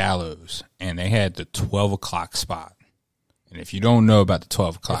called The Gallows, and they had the 12 o'clock spot. And if you don't know about the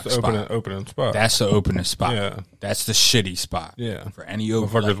 12 o'clock That's the spot, opening spot. that's the opening spot. Yeah. That's the shitty spot. Yeah. For any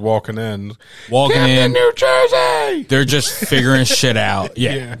Motherfuckers walking in. walking in, New Jersey! they're just figuring shit out.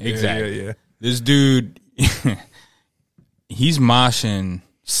 Yeah, Yeah, exactly. yeah. This dude, he's moshing,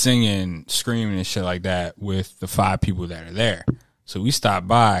 singing, screaming and shit like that with the 5 people that are there. So we stopped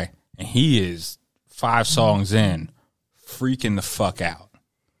by, and he is 5 songs in, freaking the fuck out.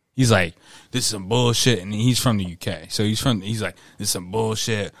 He's like, "This is some bullshit," and he's from the UK. So he's like, "This is some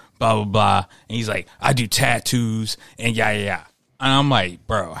bullshit, blah blah blah," and he's like, "I do tattoos and yeah." And I'm like,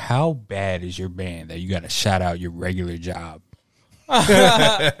 bro, how bad is your band that you got to shout out your regular job?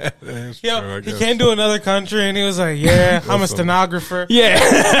 That's Yo, true, I he guess. came to another country and he was like, "Yeah, I'm a stenographer." Yeah,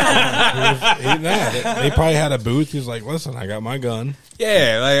 They probably had a booth. He's like, "Listen, I got my gun.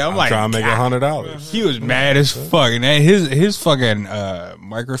 yeah. Like I'm like, Trying to make God. $100." He was mad as fuck, and that his fucking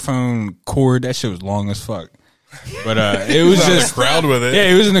microphone cord, that shit was long as fuck. But it was just crowd with it. Yeah,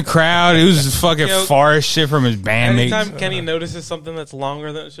 he was in the crowd. It was just fucking Yo, far as shit from his bandmates. Anytime Kenny notices something that's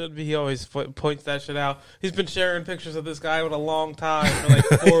longer than it should be, he always points that shit out. He's been sharing pictures of this guy with a long tie for like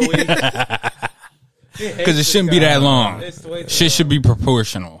 4 weeks. Because it shouldn't be that long. It's way too Shit should be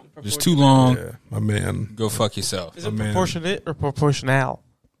proportional. If it's too long, Yeah, my man. go fuck yourself. Is it man. proportionate or proportional?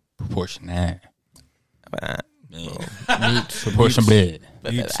 Proportionate. Neat. Proportionate.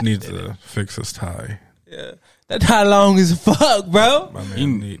 Neats needs to fix his tie. Yeah. That tie long as fuck, bro. My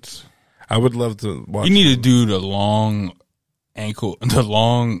man Neats. I would love to watch. You need to do the long ankle, the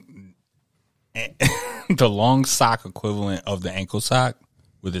long sock equivalent of the ankle sock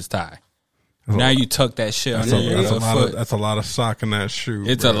with his tie. Now you tuck that shit That's under your foot. that's a lot of sock in that shoe.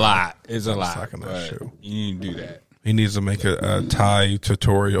 It's bro. a lot. It's a lot. sock in that but shoe. You need to do that. He needs to make a tie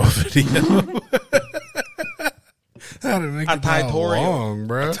tutorial video. How to make A it tie tie-torial. long,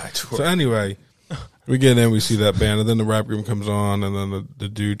 bro. So anyway, we get in, we see that band, and then the rap group comes on, and then the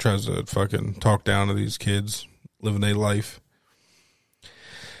dude tries to fucking talk down to these kids living their life.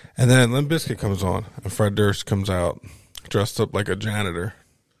 And then Limp Bizkit comes on, and Fred Durst comes out dressed up like a janitor,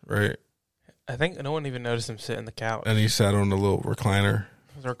 right? I think no one even noticed him sit in the couch. And he sat on the little recliner.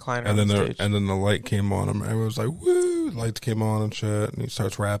 It was a recliner And on then the stage. the light came on him. Everyone was like, "Woo!" The lights came on and shit. And he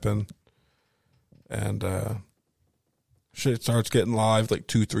starts rapping, and shit starts getting live. Like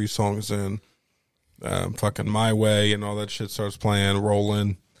 2-3 songs in, fucking My Way and all that shit starts playing,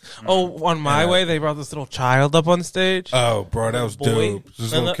 rolling. Oh, on My Way, they brought this little child up on stage. Oh, bro, that was Boy. dope.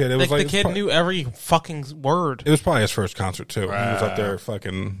 This And little kid. It was the like kid knew every fucking word. It was probably his first concert too. He was up there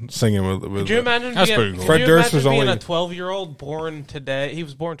fucking singing with. Could you imagine That's being, pretty cool. could Fred you Durst imagine was being only- a 12-year-old born today? He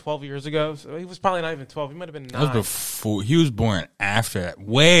was born 12 years ago, so he was probably not even 12. He might have been 9. That was before he was born. After that,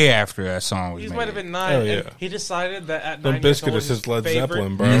 way after that song was He made. might have been 9. Oh, and yeah. he decided that at 9 Limp years Bizkit old, is his Led favorite-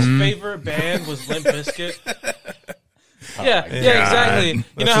 Zeppelin, bro. His Mm-hmm. favorite band was Limp Bizkit. Yeah, God. exactly. You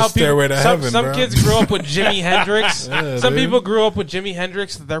That's know how the Stairway people, to some Heaven, some bro. kids grew up with Jimi Hendrix. Yeah, Some dude. people grew up with Jimi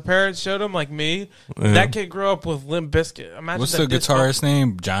Hendrix that their parents showed them, like me. Yeah. That kid grew up with Limp Bizkit. Imagine What's that the guitarist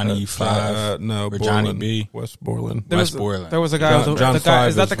name? Johnny Five No, or Johnny Borland. B? West Borland. There West was, Borland. there was a guy. John- with John the guy. Five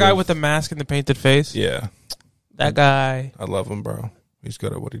Is that is the guy with- with the mask and the painted face? Yeah, That guy. I love him, bro. He's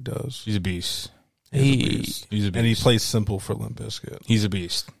good at what he does. He's a beast. He's a beast. He's a beast. And he plays simple for Limp Bizkit. He's a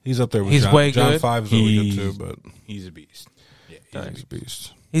beast. He's up there with He's John. way John good. 5's really good He's- too, but He's a beast. he's a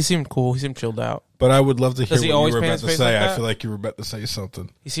beast. He seemed cool. He seemed chilled out. But I would love to hear Does he what you always were paint about his to face say. like I that? feel like you were about to say something.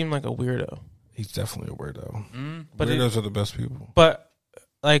 He seemed like a weirdo. He's definitely a weirdo. But Weirdos are the best people. But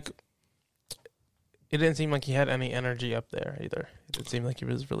like, It didn't seem like he had any energy up there either. It didn't seem like he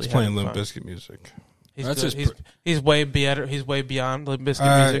was really He's playing having Limp fun. Bizkit music. He's That's good. his He's way better. He's way beyond Limp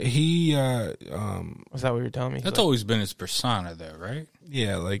Bizkit music. Was that what you were telling me? That's always been his persona, though, right?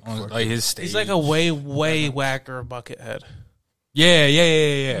 Yeah, like Like his stage. He's like a way whacker Buckethead.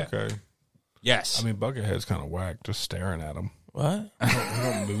 Yeah. okay. Yes. I mean, Buckethead's kind of whack. Just staring at him. What? He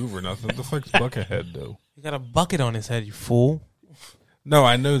don't move or nothing. What the fuck's Buckethead do? He got a bucket on his head, you fool. No,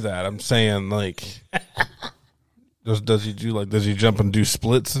 I know that. I'm saying like, does he jump and do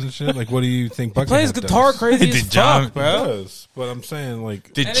splits and shit? Like, what do you think Buckethead Plays guitar does? crazy as Did fuck, John- He bro. does, but I'm saying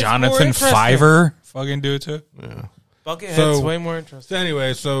like, Did And it's Jonathan more interesting. Fiver fucking do it too? yeah. Buckethead's So- way more So interesting.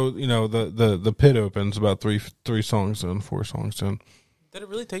 anyway, the pit opens about three songs in, 4 songs in. Did it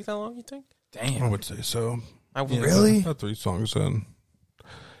really take that long, you think? I Damn. would say so. Yeah, Really? About 3 songs in.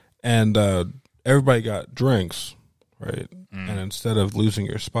 And everybody got drinks, right? And instead of losing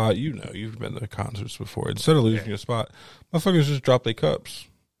your spot, you've been to concerts before. Instead of losing your spot, motherfuckers just drop their cups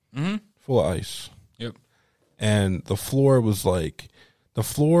full of ice. Yep. And the floor was like a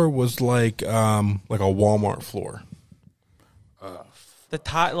Walmart floor.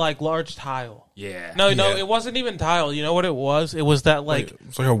 The large tile. Yeah. No, Yeah. it wasn't even tile. You know what it was? It was that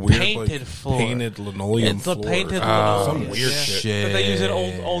It's like a weird painted floor. painted linoleum It's the floor. painted Some linoleum. weird Yeah. shit. That they use in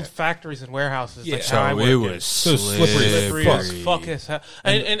old factories and warehouses. Yeah. Like how I So work it in. was So slippery as Slippery fuck. as fuck as hell.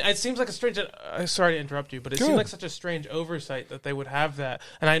 And it seems like a strange. Sorry to interrupt you, but it Go seemed ahead. like such a strange oversight that they would have that.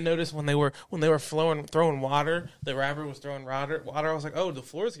 And I noticed when they were throwing water, the rapper was throwing water. I was like, oh, the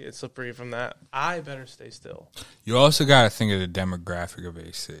floor's getting slippery from that. I better stay still. You also got to think of the demographic of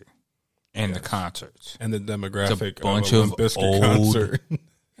AC and the concerts. And the demographic It's a bunch of a of Limp Bizkit old- concert.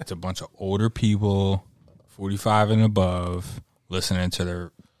 It's a bunch of older people, 45 and above, listening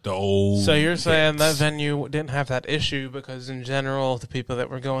to the old. So you're saying that hits. venue didn't have that issue because in general, the people that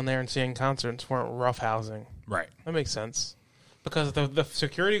were going there and seeing concerts weren't roughhousing. Right. That makes sense. Because the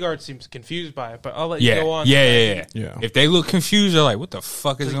security guard seems confused by it, but I'll let you Yeah. go on. Yeah. Yeah. If they look confused, they're like, what the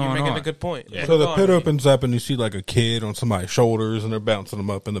fuck is So going you're making on? a good point. Yeah. So the Go on, pit Lee. opens up and you see like a kid on somebody's shoulders and they're bouncing them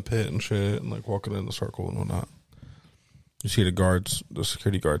up in the pit and shit and like walking in the circle and whatnot. You see the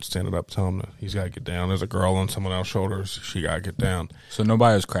security guard standing up telling him that he's got to get down. There's a girl on someone else's shoulders. She got to get down. So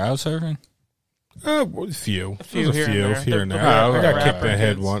nobody was crowd surfing? A few. few There's here and there. here and there. They're I got rapper kicked in the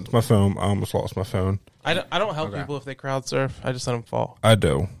head kids. once. My phone. I almost lost my phone. I don't help Okay. people if they crowd surf. I just let them fall. I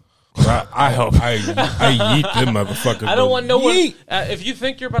do. I hope. I yeet them motherfuckers. I don't want no one. Yeet. If you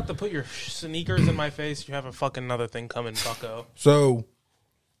think you're about to put your sneakers in my face, you have a fucking another thing coming, bucko. So,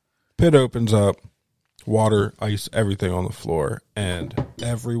 pit opens up, water, ice, everything on the floor, and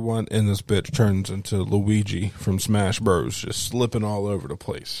everyone in this bitch turns into Luigi from Smash Bros, just slipping all over the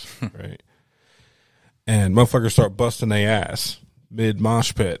place, right? And motherfuckers start busting their ass mid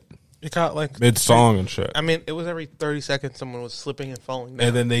mosh pit, It got like mid song and shit, I mean, it was every 30 seconds someone was slipping and falling down.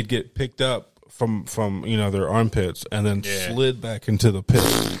 and then they'd get picked up from their armpits and then Yeah. slid back into the pit.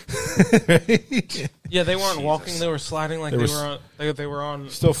 Yeah, they weren't walking; they were sliding like They they were were on. They were on.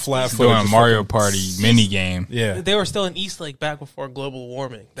 Still flat Doing footed. a Mario Party mini game. Yeah. They were still in Eastlake back before global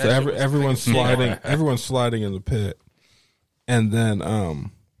warming. That So shit was everyone's freaking sliding. wild. Everyone's sliding in the pit, and then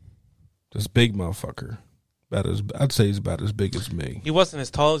this big motherfucker, I'd say he's about as big as me. He wasn't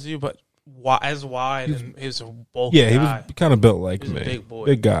as tall as you, but as wide, and he was a bulky Yeah, he guy. was kind of built like He was me, a big boy.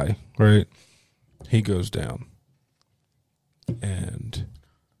 big guy, right? He goes down, and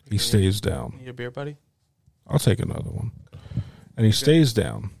he stays down. Need a beer, buddy? I'll take another one, and he stays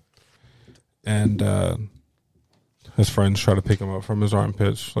down, and his friends try to pick him up from his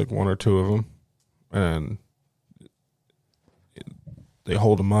armpits, like 1 or 2 of them, and they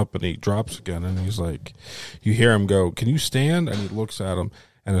hold him up and he drops again, and he's like, you hear him go, "Can you stand?" And he looks at him,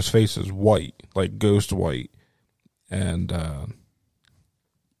 and his face is white, like ghost white, and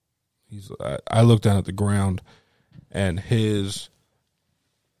I look down at the ground, and his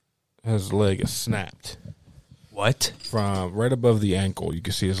leg is snapped. What? From right above the ankle, you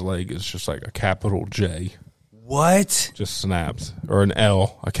can see his leg is just like a capital J, What? just snapped, or an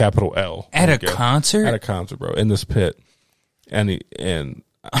L, a capital L. At a I guess. concert? At a concert, bro, in this pit, and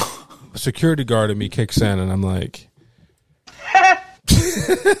a security guard in me kicks in, and I'm like,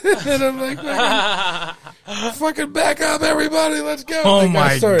 and I'm like, fucking back up, everybody, let's go. Oh Like, my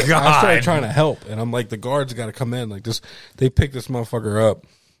I started God. trying to help, and I'm like, the guards got to come in. Like this, they picked this motherfucker up.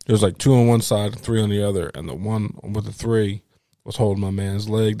 There's like 2 on one side, 3 on the other, and the one with the 3 was holding my man's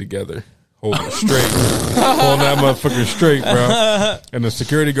leg together, holding it straight, holding that motherfucker straight, bro. And the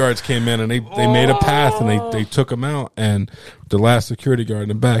security guards came in, and they made a path, and they took him out. And the last security guard in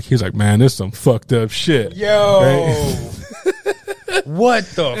the back, he's like, "Man, this is some fucked up shit." Yo. Right? What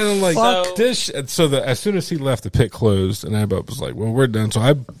the And I'm like, So- this. And so as soon as he left, the pit closed, and Abba was like, "Well, we're done." So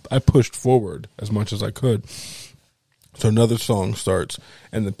I pushed forward as much as I could. So another song starts,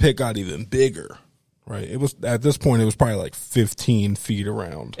 and the pit got even bigger. Right? It was at this point, it was probably like 15 feet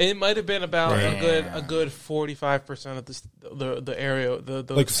around, It might have been about Right. a good 45% of the area, the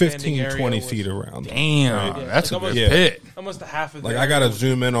like standing 15, area 20 was feet around. Damn, Yeah, that's like a almost- good pit. almost a half of. Like the I gotta area was-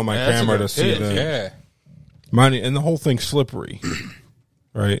 zoom in on my Yeah, that's a camera good to see pit, the Yeah, mine, and the whole thing's slippery,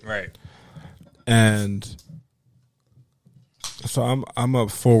 right? right. And so I'm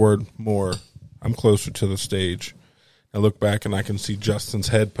up forward more. I'm closer to the stage. I look back and I can see Justin's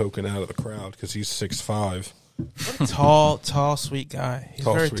head poking out of the crowd because he's 6'5", tall, sweet guy. He's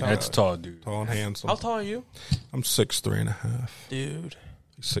Tall, very sweet tall. guy. That's tall, dude. tall and handsome. How tall are you, I'm 6'3.5". dude?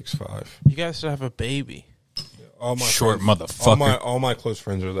 He's 6'5". You guys should have a baby. All my Short friends- motherfucker. All my close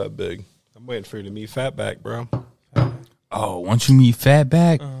friends are that big. I'm waiting for you to meet Fatback, bro. Oh, once you meet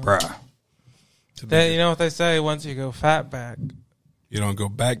Fatback, bruh. You know what they say? Once you go fat back. You don't go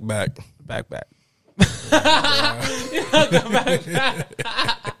back. Back.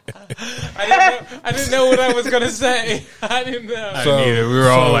 I didn't know what I was gonna say. I didn't know. So- Neither. We were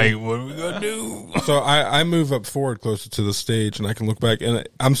all so- like, what are we going to do? So I move up forward closer to the stage, and I can look back, and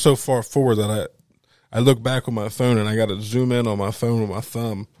I'm so far forward that I look back on my phone, and I got to zoom in on my phone with my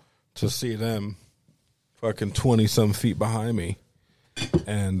thumb to see them fucking 20-some feet behind me.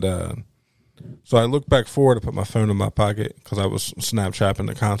 And so I look back forward to put my phone in my pocket because I was Snapchatting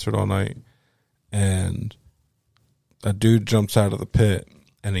the concert all night, and a dude jumps out of the pit,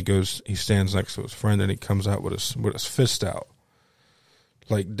 and he stands next to his friend, and he comes out with his fist out,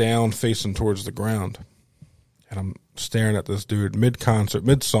 like down facing towards the ground. And I'm staring at this dude mid-concert,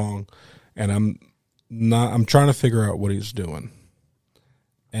 mid-song, and I'm trying to figure out what he's doing.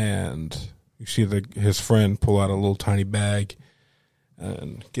 And you see his friend pull out a little tiny bag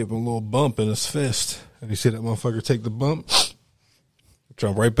and give him a little bump in his fist. And you see that motherfucker take the bump,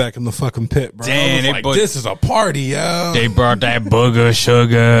 jump right back in the fucking pit, bro. Damn, I was they like, put- this is a party, yo. They brought that booger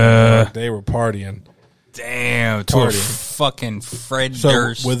sugar. They were partying. Damn, to a Party. fucking Fred So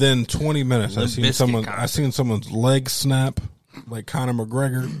Durst. within 20 minutes, I Limp seen Bizkit someone's leg snap, like Conor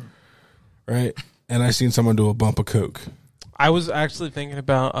McGregor, right? And I seen someone do a bump of coke. I was actually thinking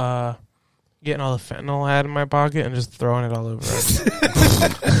about getting all the fentanyl I had in my pocket and just throwing it all over.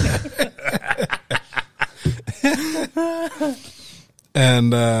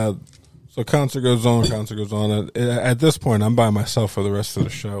 And so concert goes on. At this point, I'm by myself for the rest of the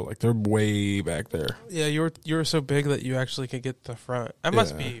show. Like they're way back there. Yeah, you were so big that you actually could get to the front. That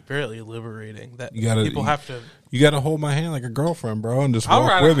must Yeah. be really liberating. That You gotta- people have to. You got to hold my hand like a girlfriend, bro, and just I'll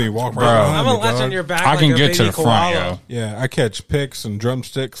walk ride with it. me. Walk Bro, right behind I'm me, gonna latch dog. on your back. I can like a get to baby the front, koala. yo. Yeah, I catch picks and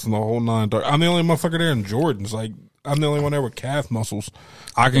drumsticks and the whole nine. I'm the only motherfucker there in Jordans. Like I'm the only one there with calf muscles.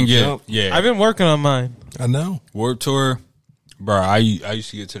 I can get, jump. yeah. I've been working on mine. I know. Warped Tour, bro, I used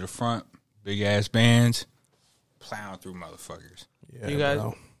to get to the front, big ass bands, plowing through motherfuckers. Yeah, You guys,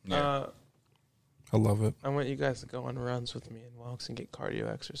 bro. Yeah. I love it. I want you guys to go on runs with me and walks and get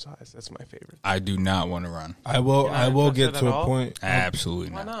cardio exercise. That's my favorite. I do not want to run. I will. You're not I will get interested to at a all? point. Absolutely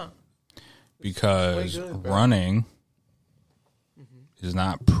Why not. not? Because Way good, bro. running is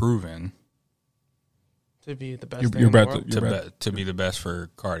not proven To be the best You're thing in the about world. to- to be the best for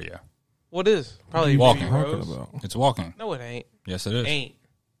cardio. What is? Probably Walking. Baby Talking Rose. about It's walking. No, it ain't. Yes, it is. Ain't.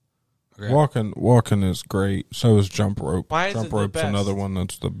 Okay. walking is great. So is jump rope. Why is Jump it the rope's best? another one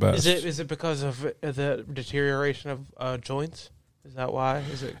that's the best. Is it because of the deterioration of joints? Is that why?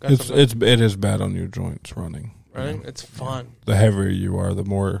 Is it? got something- It is bad on your joints running. running. It's fun. The heavier you are, the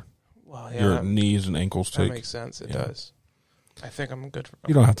more Well, yeah, your that, knees and ankles that take. makes sense. It Yeah. does. I think I'm good for.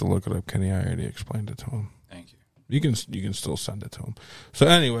 You don't have to look it up, Kenny. I already explained it to him. Thank you. You can still send it to him. So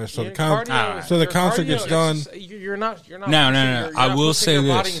anyway, so Your the cardio- so the your concert cardio gets is done. just- You're not. No, pushing no. your- I you're not will pushing say your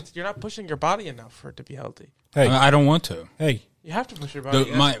this. body- you're not pushing your body enough for it to be healthy. Hey, I don't want to. hey, You have to push your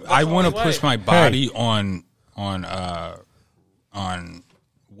body. I want to push my body Hey. on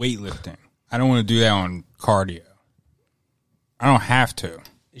weightlifting. I don't want to do that on cardio. I don't have to.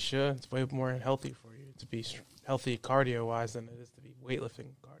 You should. It's way more healthy for you to be healthy cardio wise than it is to be weightlifting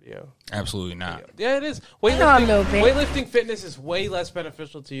cardio. Absolutely not. Yeah, it is. know a little bit. Weightlifting fitness is way less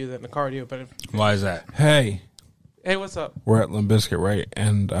beneficial to you than the cardio. But Why is that? hey, hey, what's up? we're at Limp Bizkit, right?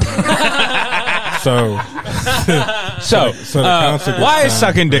 And so So, the concert gets why is done.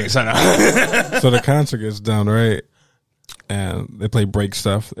 sucking dicks? I know. So the concert gets done, right? And they play break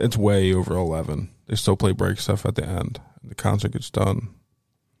stuff. It's way over 11. They still play break stuff at the end. The concert gets done.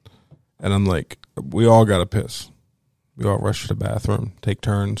 And I'm like, we all got to piss. We all rush to the bathroom, take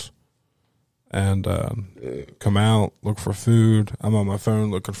turns. and come out, look for food. I'm on my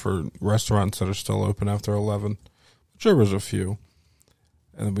phone looking for restaurants that are still open after 11. Which there was a few.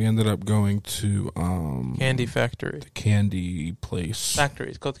 And then we ended up going to Candy Factory. the candy place. Factory.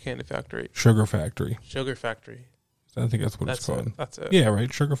 It's called the Candy Factory. Sugar Factory. Sugar Factory. I think that's what it's That's called. it. That's it. Yeah,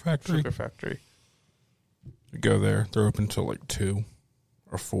 right? Sugar Factory. Sugar Factory. We go there. They're open till like 2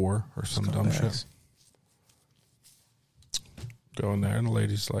 or 4 or some dumb shit. Go in there, and the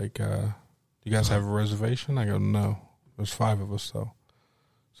lady's like, you guys have a reservation? I go, no. There's 5 of us, though.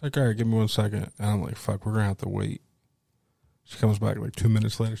 It's like, all right, give me 1 second. And I'm like, fuck, we're going to have to wait. She comes back like 2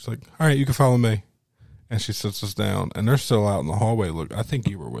 minutes later. She's like, all right, you can follow me. And she sits us down, and they're still out in the hallway. Look, I think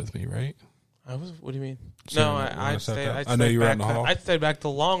you were with me, right? I was. What do you mean? So No, when I I said stayed. that, I I know you were back in the hall. I stayed back the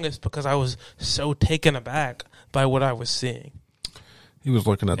longest because I was so taken aback by what I was seeing. He was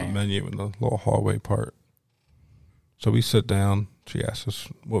looking at the menu in the little hallway part. So we sit down. She asks us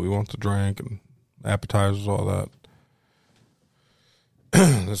what we want to drink and appetizers, all that.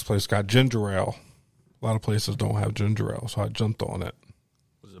 This place got ginger ale. A lot of places don't have ginger ale, so I jumped on it.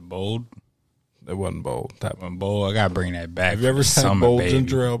 Was it bold? It wasn't bold. That When bold, I gotta bring that back. Have you ever had summer, bold baby.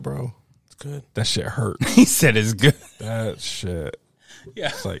 ginger ale, bro? It's good. That shit hurt. He said it's good. That shit. Yeah.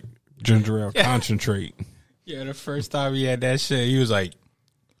 It's like ginger ale concentrate. Yeah, the first time he had that shit, he was like,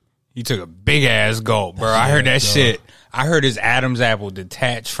 he took a big ass gulp, bro. I heard that shit. I heard his Adam's apple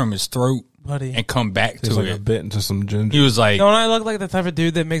detach from his throat, Buddy. and come back It's to like it. a bit into some ginger. He was like, Don't I look like the type of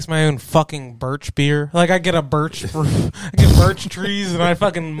dude that makes my own fucking birch beer? Like I get a birch, I get birch trees and I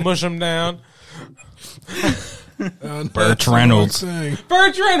fucking mush them down. Birch Reynolds.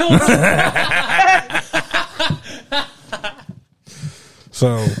 Birch Reynolds.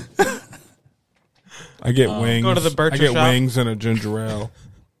 So I get wings. Go to the I butcher get shop. wings and a ginger ale.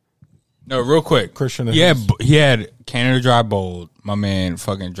 No, real quick. Christian and He had, his- he had Canada Dry Bold. My man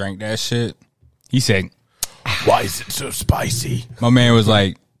fucking drank that shit. He said, Why is it so spicy? my man was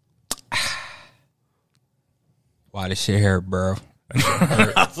like, why this shit hurt, bro?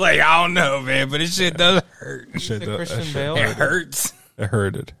 I was like, I don't know, man, but this shit does hurt. Shit, The that Christian shit Bale. It hurts. It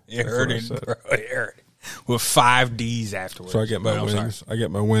hurted. It That's what I hurted, said. bro. It hurt. With 5 D's afterwards. So I get my I'm sorry. wings. I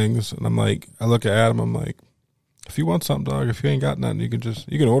get my wings, and I'm like, I look at Adam. I'm like, if you want something, dog, if you ain't got nothing, you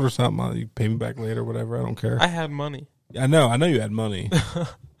can order something. You pay me back later, whatever. I don't care. I had money. I know you had money.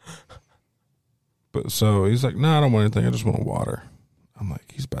 But so he's like, no, I don't want anything. I just want water. I'm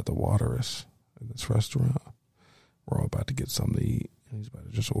like, he's about to water us in this restaurant. We're all about to get something to eat, and he's about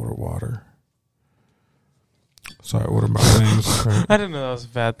to just order water. So I order my wings. Right? I didn't know that was a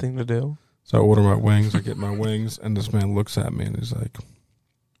bad thing to do. So I order my wings. I get my wings, and this man looks at me and he's like,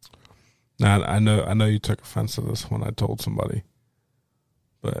 "Nah, I know you took offense to this when I told somebody,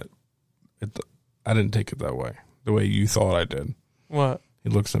 but I didn't take it that way. The way you thought I did." What? He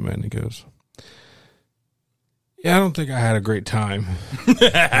looks at me and he goes, "Yeah, I don't think I had a great time."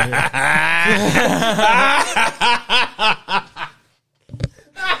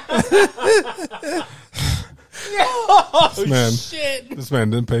 This man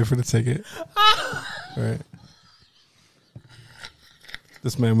didn't pay for the ticket. Right.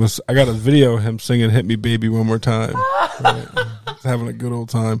 This man I got a video of him singing "Hit Me Baby One More Time." Right. He's having a good old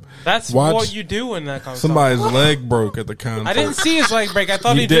time. That's Watch what you do when that comes. Somebody's leg broke at the concert. I didn't see his leg break. I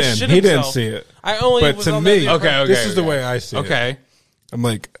thought he didn't. just shit He himself. didn't see it. I only But was to on me, the Okay. this is the way I see it. Okay. I'm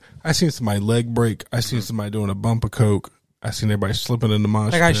like, I seen somebody leg break. I seen somebody doing a bump of coke. I seen everybody slipping in the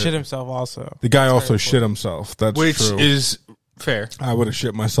mosh That guy pit. shit himself also. The guy also shit himself. That's Which true. is fair. I would have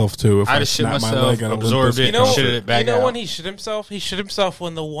shit myself too if I'd I have shit snapped my myself, leg out of absorbed Limp it, Bizkit. shit it back you know out. when he shit himself? He shit himself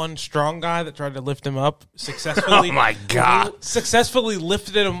when the one strong guy that tried to lift him up successfully. Oh my God. Successfully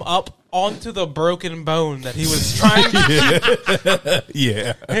lifted him up onto the broken bone that he was trying to.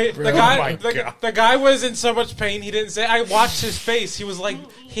 Yeah. Hey, the guy was in so much pain. He didn't say. I watched his face. He was like,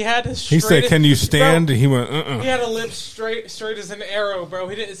 he had his. He said, "Can you stand?" Bro, And he went, he had a lip straight as an arrow, bro.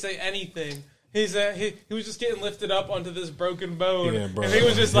 He didn't say anything. He was just getting lifted up onto this broken bone, Yeah, bro. and he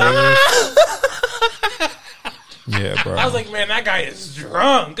was just like, Yeah, bro. I was like, man, that guy is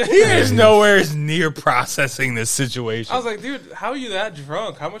drunk. He is nowhere near processing this situation. I was like, dude, how are you that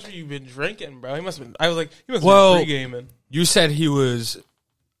drunk? How much have you been drinking, bro? He must have been. I was like, he must have Well, been pre-gaming. You said he was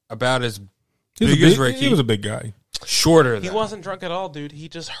about as He was, big a as big, Ricky. he was a big guy. Shorter, He though. wasn't drunk at all, dude. He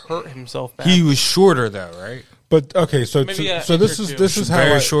just hurt himself bad. He was shorter, though, right? But okay, so Maybe, yeah, so this inch or is two. this is how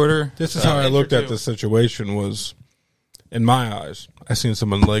Very I, shorter. this is how I inch or looked at two. the situation was, in my eyes, I seen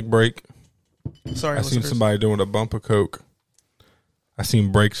someone leg break. Sorry, I seen listeners. somebody doing a bump of coke. I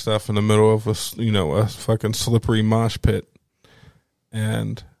seen break stuff in the middle of a fucking slippery mosh pit,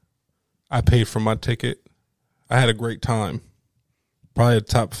 and I paid for my ticket. I had a great time. Probably a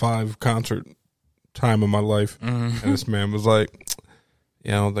top 5 concert time of my life, Mm-hmm. and this man was like,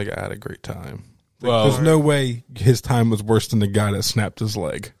 "Yeah, I don't think I had a great time." Like, Well- there's no way his time was worse than the guy that snapped his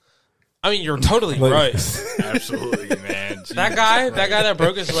leg. I mean, you're totally Like- right. Absolutely, man. That guy that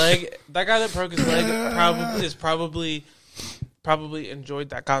broke his leg, probably enjoyed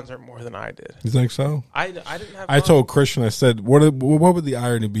that concert more than I did. You think so? I didn't have. I fun. told Christian, I said, what would the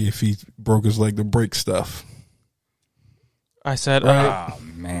irony be if he broke his leg to break stuff? I said, Oh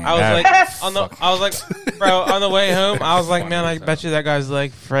man, I was that like, bro, on the way home, I was like, man, I bet you that guy's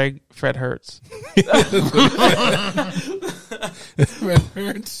leg, Fred hurts. It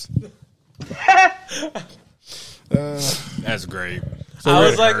hurts. that's great. I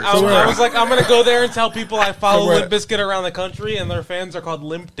was like, we're- I'm gonna go there and tell people I follow we're- Limp Bizkit around the country, and their fans are called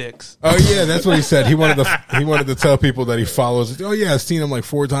Limp Dicks. Oh yeah, that's what he said. He wanted to tell people that he follows. Oh yeah, I've seen him like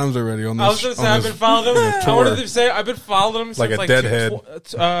 4 times already on this. I was gonna say I've been following him. I tour. wanted to say I've been following him Like since a deadhead.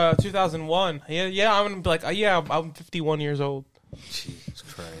 2001. Yeah, I'm gonna be like, I'm 51 years old. Jesus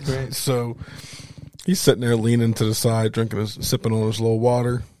Christ. Right, so he's sitting there leaning to the side, sipping on his little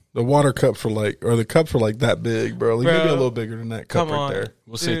water. The water cups were the cups were like that big, bro. Like, maybe a Bro, little bigger than that cup come right on. there.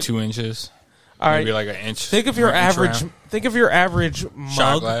 We'll say Dude. 2 inches. All right, Maybe like an inch. think of your inch average. round. Think of your average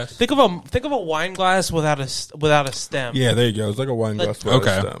mug. glass. Think of a wine glass without a stem. Yeah, there you go. It's like a wine glass. Like- without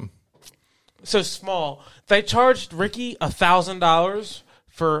a Okay. stem. So small. They charged Ricky $1,000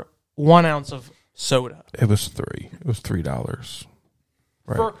 for 1 ounce of soda. It was $3. It was $3.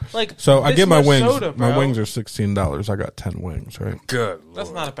 Right. For like, So I this get my much wings. soda, My bro. wings are $16. I got 10 wings. Right. Good. That's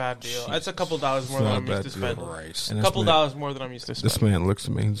Lord. not a bad deal. That's a couple dollars more It's than not I'm a used to bad deal. spending. Christ. And A this couple man- dollars more than I'm used to This spending. man looks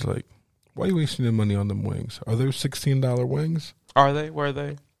at me. He's like, "Why are you wasting your money on them wings? Are those $16 wings?" Are they? Where are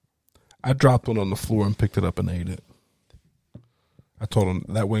they? I dropped one on the floor and picked it up and ate it. I told him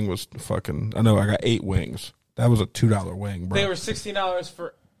that wing was fucking. I know I got 8 wings. That was a $2 wing, bro. They were $16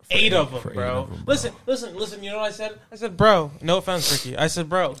 for 8 of them, for 8 bro. of them, bro. Listen. You know what I said? I said, bro. No offense, Ricky. I said,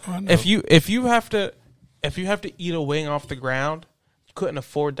 bro. I know. If you have to eat a wing off the ground, you couldn't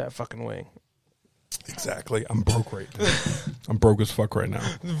afford that fucking wing, Exactly. I'm broke right now. I'm broke as fuck right now.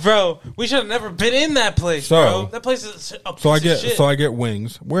 bro. We should have never been in that place, So- bro. That place is a piece So of shit. I get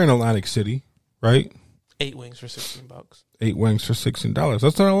wings. We're in Atlantic City, right? 8 wings for $16. 8 wings for $16.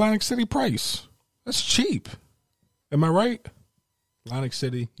 That's an Atlantic City price. That's cheap. Am I right? Atlantic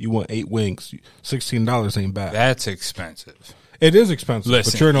City, you want 8 wings. $16 ain't bad. That's expensive. It is expensive,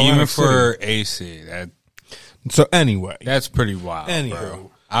 Listen, but you're in even Atlantic for AC, City. So anyway, that's pretty wild, Anywho.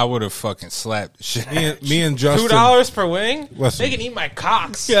 bro. I would have fucking slapped the shit. me and Justin. $2 per wing? Listen. They can eat my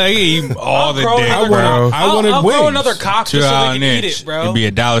cocks. Yeah, I eat all the grow dick, another bro. cock. I wanted I'll grow wings. another cock just so they can eat it, bro. It'd be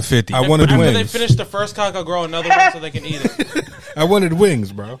 $1.50. I wanted After wings. they finish the first cock, I'll grow another one so they can eat it. I wanted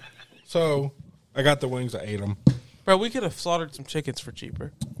wings, bro. So I got the wings. I ate them. Bro, we could have slaughtered some chickens for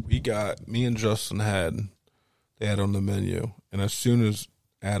cheaper. Me and Justin they had on the menu, and as soon as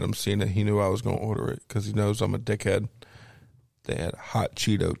Adam seen it, he knew I was going to order it because he knows I'm a dickhead. They had hot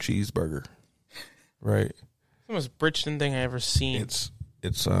Cheeto cheeseburger, right? It's the most Bridgeton thing I ever seen. It's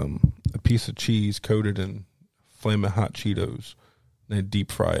a piece of cheese coated in flaming hot Cheetos. They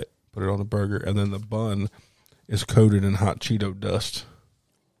deep fry it, put it on the burger, and then the bun is coated in hot Cheeto dust.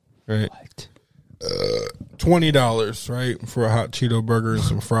 Right? $20, right, for a hot Cheeto burger and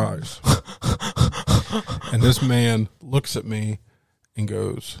some fries. And this man looks at me and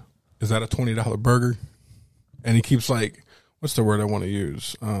goes, "Is that a $20 burger?" And he keeps like, what's the word I want to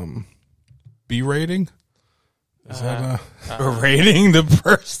use? B rating? Is that Rating the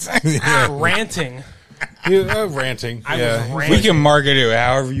person. Ranting. ranting? I Yeah. was He's ranting. We can market it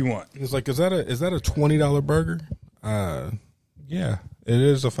however you want. He's like, is that a $20 burger? Yeah, it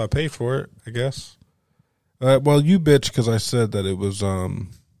is if I pay for it, I guess. Well, you bitch because I said that it was.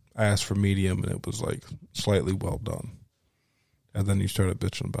 I asked for medium and it was like slightly well done, and then you started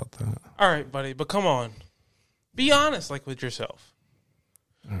bitching about that. All right, buddy, but come on. Be honest, like, with yourself.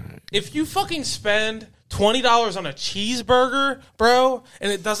 If you fucking spend $20 on a cheeseburger, bro,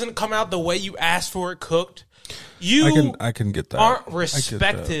 and it doesn't come out the way you asked for it cooked, you I can get that. aren't I get that.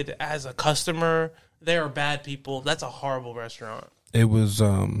 respected as a customer. They are bad people. That's a horrible restaurant. It was They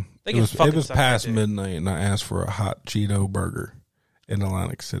it can was fucking suck past my dick. midnight, and I asked for a hot Cheeto burger in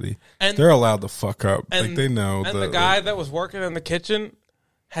Atlantic City. And- they're allowed to fuck up, And, like they know. And the guy that was working in the kitchen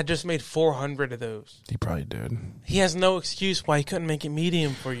had just made 400 of those. he probably did. He has no excuse why he couldn't make it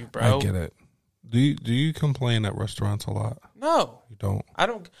medium for you, bro. I get it. Do you complain at restaurants a lot? No, You don't. I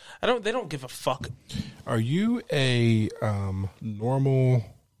don't. They don't give a fuck. Are you a normal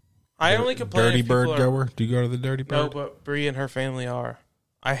I only complain. Dirty if people Bird are- goer? Do you go to the Dirty Bird? No, but Bree and her family are.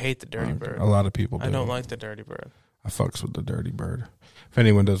 I hate the Dirty Bird. A lot of people do. I don't like the Dirty Bird. I fucks with the Dirty Bird. If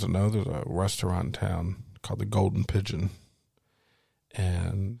anyone doesn't know, there's a restaurant in town called the Golden Pigeon,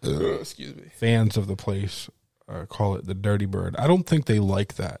 and Excuse me. fans of the place call it the Dirty Bird. I don't think they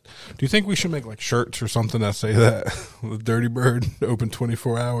like that. Do you think we should make like shirts or something that say that the Dirty Bird open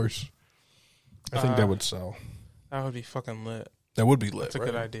 24 hours? I think that would sell. That would be fucking lit. That would be lit. That's a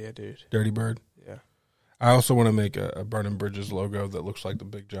good idea, dude. Dirty Bird. Yeah. I also want to make a Burning Bridges logo that looks like the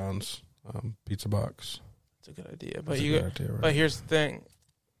Big John's pizza box. It's a good idea. But That's a good idea, right? But here's the thing.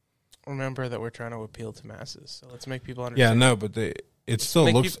 Remember that we're trying to appeal to masses. So let's make people Yeah, understand. no, but it still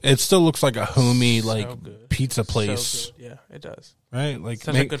Make looks like a homey So like good. pizza So place, good. Yeah, it does. right? Like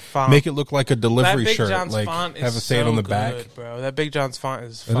Such a good font. make it look like a delivery That Big shirt. John's Like font is have it say it so on the good, back. bro. That Big John's font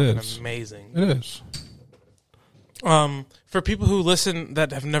is It fucking is. amazing. It is. For people who listen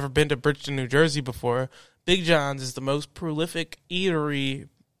that have never been to Bridgeton, New Jersey before, Big John's is the most prolific eatery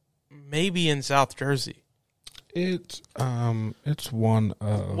maybe in South Jersey. It's one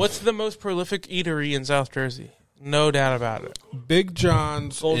of What's the most prolific eatery in South Jersey? No doubt about it. Big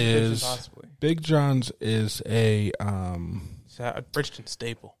John's Golden Pigeon, is possibly. Big John's is a Bridgeton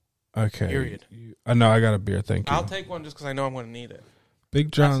staple. okay. Period. I know I got a beer. Thank you. I'll take one just because I know I'm going to need it.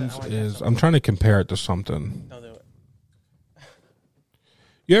 Big John's I like is. that. I'm trying to compare it to something. Don't do it.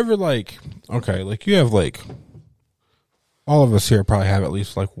 You ever like like you have like all of us here probably have at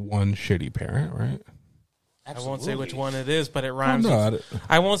least like one shitty parent, right? I won't say which one it is, but it rhymes. no, with,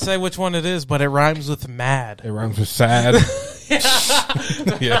 I won't say which one it is, but it rhymes with mad. It rhymes with sad.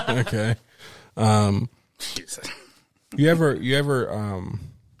 Yeah, okay. You ever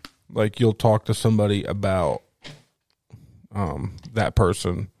like you'll talk to somebody about that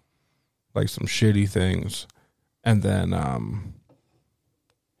person, like some shitty things, and then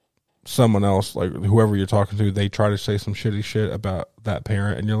someone else, like whoever you're talking to, they try to say some shitty shit about that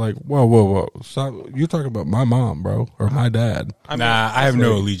parent, and you're like, whoa, stop! You're talking about my mom, bro, or my dad. I mean, Nah, I have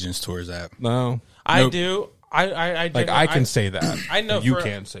no allegiance towards that. No, I Nope. do. I like I can say that. I know but you for-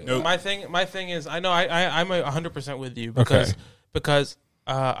 can't say Nope. that. My thing is I'm 100% with you Okay. because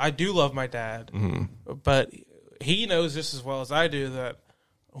I do love my dad, but he knows just as well as I do that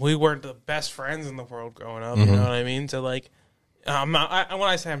we weren't the best friends in the world growing up. You know what I mean? So like, I'm not, when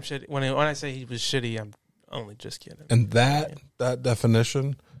I say I'm shitty, when I say he was shitty, I'm only just kidding. And that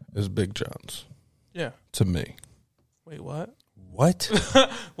definition is Big John's Yeah. to me. Wait, what? What?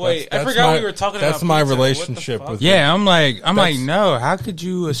 Wait, I That's forgot my- we were talking about. that's my pizza. What the relationship fuck? with- Yeah, I'm like, That's- no. How could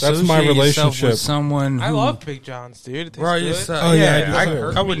you associate my yourself relationship. with someone who? I love Big John's, dude. It tastes Bro, good. yourself. Oh, yeah, yeah, it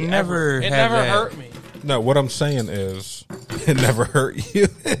doesn't I would Me never. ever. It have never that. hurt me. No, what I'm saying is it never hurt you.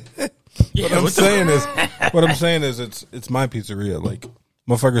 Yeah, What I'm saying is it's my pizzeria. Like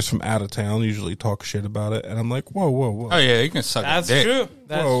motherfuckers from out of town usually talk shit about it, and I'm like, whoa. Oh yeah, you can suck. That's a dick. true.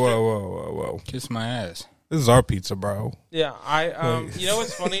 That's true. Whoa. Kiss my ass. This is our pizza, bro. Yeah, you know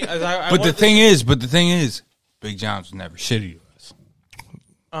what's funny? As I But the wanted thing is, Big John's was never shitty to us.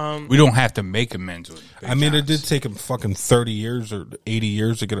 to- We don't have to make amends with Big I mean, it John's. did take him fucking 30 years or 80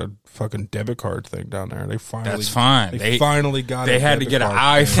 years to get a fucking debit card thing down there. They finally That's fine. They finally got. they a had to debit get an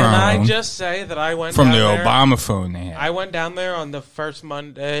card thing. Can I iPhone just say that I went from the down there, Obama phone they had. I went down there on the first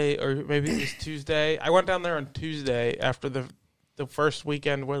Monday, or maybe it was Tuesday. I went down there on Tuesday after the first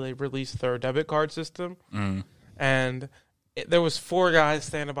weekend where they released their debit card system, and there was 4 guys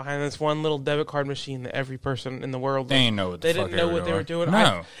standing behind this one little debit card machine that every person in the world They didn't know what the they fuck didn't know what they were doing.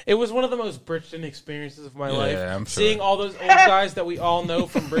 No. It was one of the most Bridgeton experiences of my life. I'm sure. Seeing all those old guys that we all know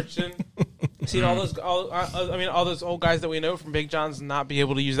from Bridgeton, seeing all those old guys that we know from Big John's and not be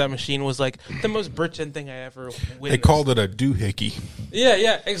able to use that machine was like the most Bridgeton thing I ever witnessed. They called it a doohickey.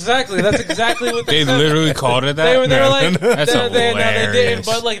 Yeah, exactly. That's exactly what they They said. literally called it that. They were like, That's no, they didn't, hilarious.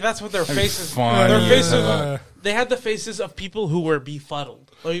 but like that's what their faces. funny Their as faces. fuck. They had the faces of people who were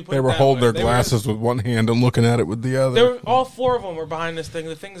befuddled. Let me put They it were that holding way. their They were- glasses with one hand and looking at it with the other. They were all 4 of them were behind this thing.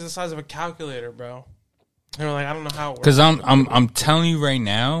 The thing is the size of a calculator, bro. They were like, I don't know how it works. Because I'm telling you right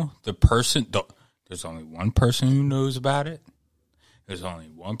now, there's only one person who knows about it. There's only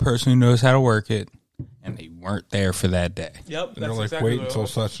one person who knows how to work it, and they weren't there for that day. Yep, And they're that's like, exactly wait what it until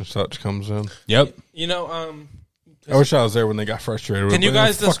was. such and such comes in. Yep. You know, I wish I was there when they got frustrated. Can with you it.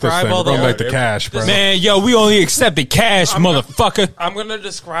 guys Fuck this describe thing. all We're going the- back to cash, bro. Man, yo, we only accepted cash, motherfucker. I'm gonna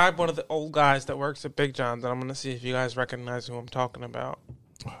describe one of the old guys that works at Big John's, and I'm gonna see if you guys recognize who I'm talking about.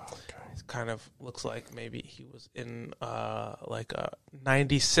 He kind of looks like maybe he was in like a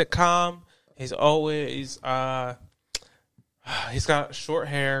 '90s sitcom. He's always he's got short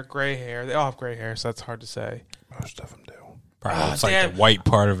hair, gray hair. They all have gray hair, so that's hard to say. Most of them do. Probably looks like damn. the white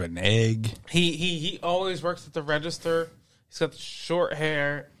part of an egg. He always works at the register. He's got short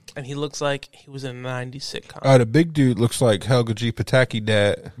hair, And he looks like he was in a 90s sitcom. The big dude looks like Helga G. Pataki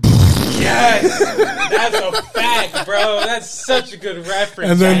dad. Yes, that's a fact, bro. That's such a good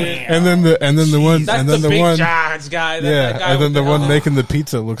reference. And then the one, That's and then the the Big one, John's guy. yeah, That guy and then with the one oh. making the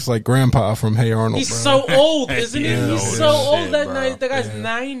pizza looks like Grandpa from Hey Arnold. He's bro. so old, isn't he? Yeah, He's old so as old. shit, That bro. night, that guy's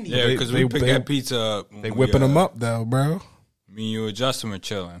 90. Yeah, because we picked that pizza up. They whipping him up though, bro. Me and you and Justin were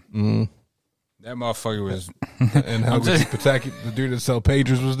chilling. Mm. That motherfucker was. And Helga G. Pataki, the dude that sell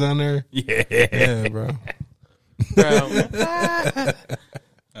pagers, was down there. Yeah, bro. Bro,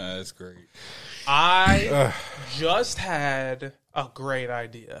 That's great. I just had a great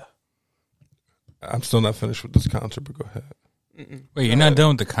idea. I'm still not finished with this concert, but go ahead. Wait, you're not done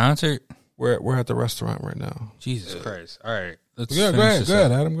with the concert? We're at the restaurant right now. Jesus Christ! All right, let's Yeah, finish this go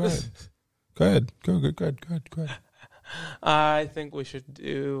ahead, up. Adam. Go ahead. Go ahead. Go ahead. I think we should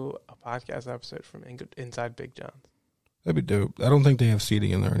do a podcast episode from inside Big John's. That'd be dope. I don't think they have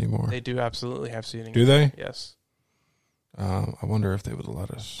seating in there anymore. They do absolutely have seating. Do they? Yes. I wonder if they would let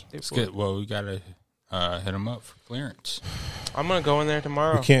us. They Let's would. get. Well, we gotta hit them up for clearance. I'm going to go in there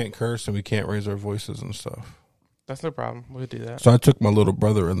tomorrow. We can't curse and we can't raise our voices and stuff. That's no problem. We'll do that. So I took my little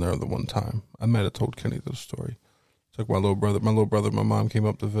brother in there the one time. I might have told Kenny this story. Took my little brother. My mom came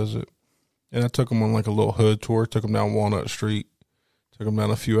up to visit. And I took him on like a little hood tour. Took him down Walnut Street. Took him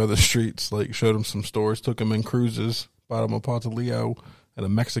down a few other streets. Like showed him some stores. Took him in cruises. Bought him a Pontalillo and a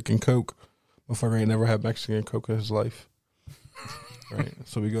Mexican Coke. Motherfucker ain't never had Mexican Coke in his life. Right.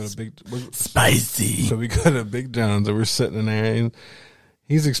 So we go to Spicy. So we go to Big John's and we're sitting in there and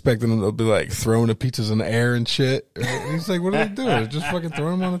he's expecting them to be like throwing the pizzas in the air and shit. Right? And he's like, what are they doing? Just fucking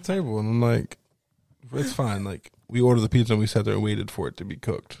throw them on the table. And I'm like, it's fine. Like we ordered the pizza and we sat there and waited for it to be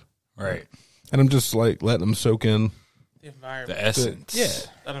cooked. Right. And I'm just like letting them soak in. The environment. The essence. Yeah.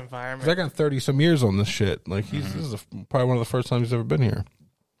 That environment. 'Cause I got 30 some years on this shit. Like this is probably one of the first times he's ever been here.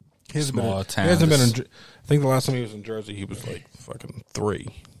 He hasn't Small been, town. He hasn't been in, I think the last time he was in Jersey, he was like fucking 3.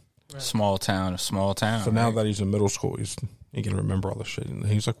 Small town, a small town. So now that he's in middle school, he can remember all the shit. And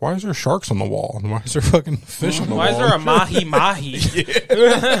he's like, why is there sharks on the wall? And why is there fucking fish on the Why wall? is there a mahi-mahi?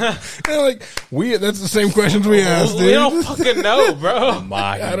 And like, that's the same questions we asked, dude. We don't fucking know, bro.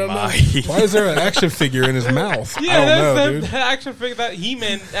 I don't know. Why is there an action figure in his mouth? Yeah, I don't know, that's dude. the action figure. That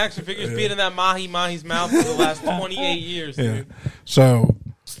He-Man action figure's been in that mahi-mahi's mouth for the last 28 years, Yeah. dude. So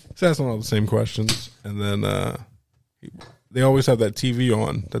he's asking all the same questions. And then they always have that TV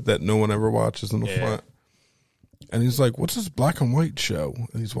on that no one ever watches in the front. And he's like, what's this black and white show?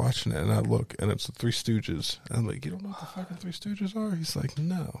 And he's watching it. And I look, and it's the Three Stooges. And I'm like, you don't know what the fucking Three Stooges are? He's like,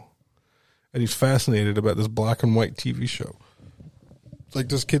 no. And he's fascinated about this black and white TV show. It's like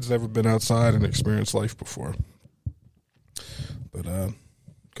this kid's never been outside and experienced life before. But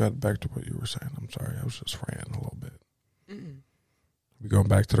got back to what you were saying. I'm sorry. I was just ranting a little bit. We going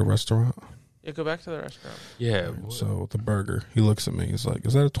back to the restaurant? Yeah, go back to the restaurant. Yeah. So the burger, he looks at me. He's like,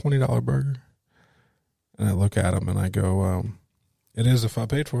 is that a $20 burger? And I look at him and I go, it is if I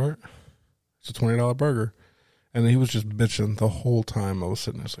paid for it. It's a $20 burger. And he was just bitching the whole time I was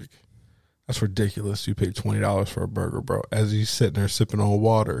sitting there. It's like, that's ridiculous. You paid $20 for a burger, bro. As he's sitting there sipping on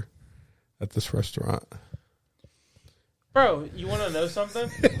water at this restaurant. Bro, you want to know something?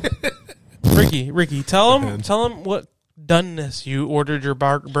 Ricky, tell him what doneness you ordered your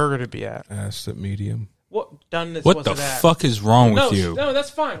burger to be at. Asked at medium. What doneness What was the it at? fuck is wrong with you? No, that's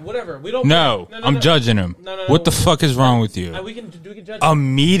fine. Whatever. We don't. No, I'm judging him. No. What the fuck is wrong with you? We can judge. A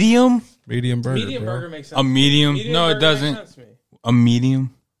medium? Medium burger, Medium bro. burger makes sense. A medium? Medium No, it burger makes doesn't. sense to me. A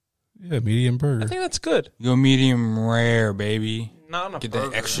medium? Yeah, medium burger. I think that's good. You go medium rare, baby. Not on a Get burger.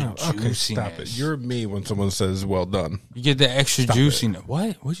 that extra Okay, juiciness. stop it. You're me when someone says well done. You get the extra Stop juiciness.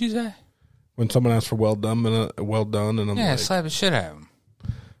 What? What'd you say? When someone asks for well done, and I'm Yeah, like, slap the shit out of him.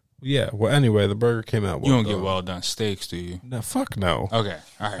 yeah. Well, anyway, the burger came out. You don't done. get well done steaks, do you? No, fuck no. Okay,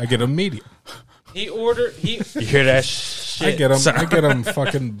 all right. I get a medium. He ordered. You hear that shit? I get them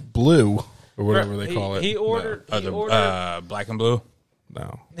fucking blue or whatever they call it. He ordered. The black and blue.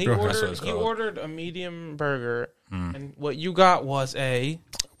 No. He Go ahead. what it's He called. ordered a medium burger, and what you got was It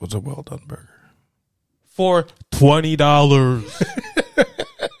was a well done burger. for $20.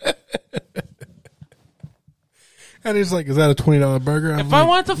 And he's like, "Is that a $20 burger?" If I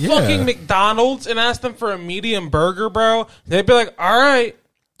went to fucking McDonald's and asked them for a medium burger, bro, they'd be like, "All right."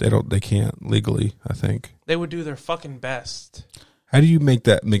 they can't legally. I think. They would do their fucking best. How do you make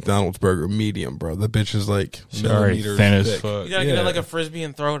that McDonald's burger medium, bro? The bitch is like Sorry, millimeters thin as thick. fuck. You gotta get Yeah. it like a frisbee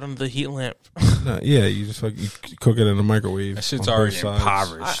and throw it under the heat lamp. No, yeah, you just like you cook it in a microwave. That shit's on both already sides.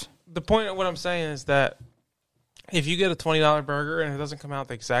 impoverished. The point of what I'm saying is that if you get a $20 burger and it doesn't come out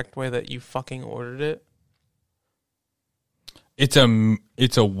the exact way that you fucking ordered it,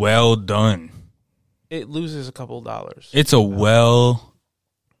 It's a well done. It loses a couple dollars. It's bro.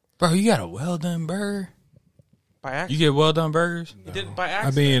 You got a well done burger. By accident. You get well done burgers. He did it by I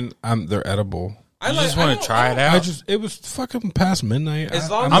accident. mean, they're edible. You just want to try it out. It was fucking past midnight.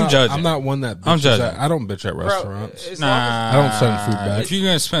 I'm judging. I'm not one that bitches I'm judging. I don't bitch at restaurants. Nah, I don't send food back. If you're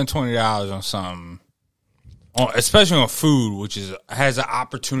gonna spend $20 on something, especially on food, which has an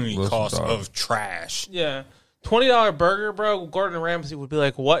opportunity cost of trash, Yeah. $20 burger, bro. Gordon Ramsay would be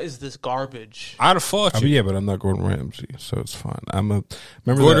like, "What is this garbage?" I'd have fought you. Yeah, but I'm not Gordon Ramsay, so it's fine. Remember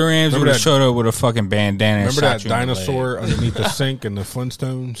Gordon Ramsay would have showed up with a fucking bandana. Remember and that shot you in the leg. dinosaur underneath the sink in the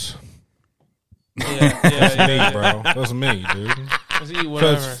Flintstones? Yeah, Me, bro. That's me, dude. Just eat So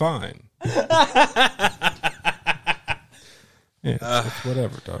whatever. it's fine. Yeah, it's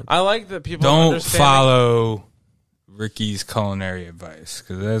whatever, dog. I like that people Don't understanding- follow Ricky's culinary advice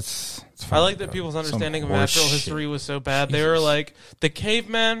because that's. I like that people's understanding of horse natural shit. history was so bad. They were like, the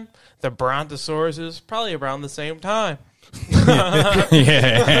cavemen, the brontosauruses, probably around the same time.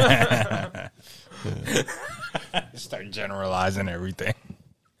 Yeah. Start generalizing everything.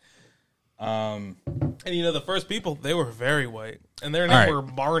 And the first people, they were very white. And their name All right. were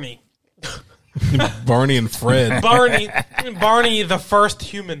Barney. Barney and Fred. Barney, the first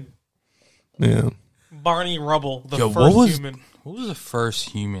human. Yeah. Barney Rubble, the Yo, first human. What was the first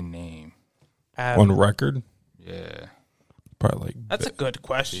human name? On record, Yeah. probably like That's a good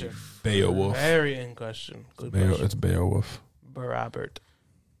question. Beowulf. Very in question. Good question. It's Beowulf. Robert.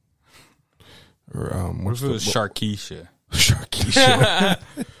 Or What what's if it was the Sharkeisha? Sharkeisha?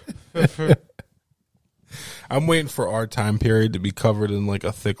 I'm waiting for our time period to be covered in like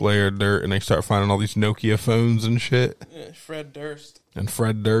a thick layer of dirt, and they start finding all these Nokia phones and shit, Fred Durst. and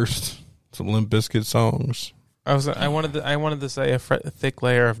Fred Durst, some Limp Bizkit songs. I wanted to say a thick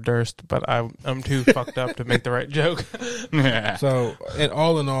layer of Durst, but I'm too fucked up to make the right joke. Yeah. So, and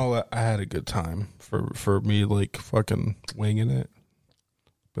all in all, I had a good time for me, like fucking winging it.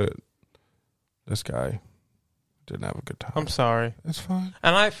 But this guy didn't have a good time. I'm sorry, It's fine.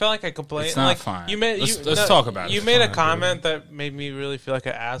 and I feel like I complained. It's not like, fine. You made. Let's talk about it. You It's made a fine, comment that made me really feel like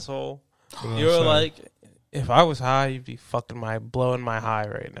an asshole. What did You I were say? like, "If I was high, you'd be blowing my high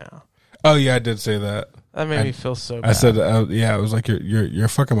right now." Oh yeah, I did say that. That made me feel so bad. I said, yeah, I was like, you're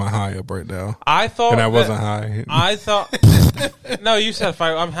fucking my high up right now, I thought, and I that- wasn't high. I thought. No, you said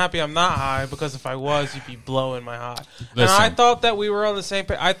I'm happy I'm not high because if I was, you'd be blowing my high. And I Listen. thought that we were on the same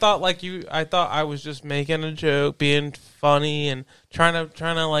page. I thought I was just making a joke, being funny, and trying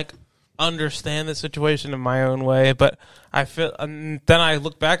to like understand the situation in my own way. But I feel, and then I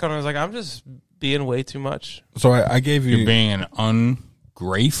look back on it, I was like, I'm just being way too much. So I gave you You're being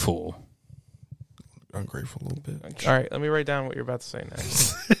ungrateful. ungrateful a little bit. All right, let me write down what you're about to say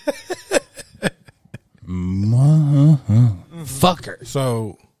next. Fucker.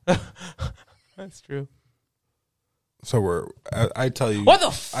 So That's true. I tell you What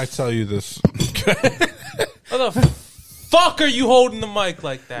the I tell you this. What the fuck are you holding the mic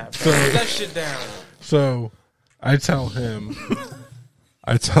like that? Bro? Put that shit down. So I tell him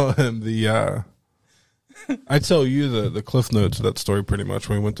I tell you the cliff notes of that story pretty much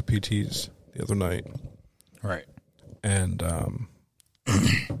when we went to PT's the other night. Right. And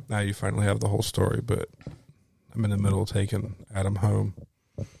now you finally have the whole story, but I'm in the middle of taking Adam home.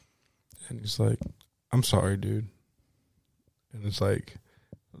 And he's like, I'm sorry, dude. And it's like,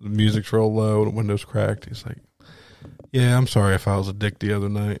 the music's real low, the window's cracked. He's like, yeah, I'm sorry if I was a dick the other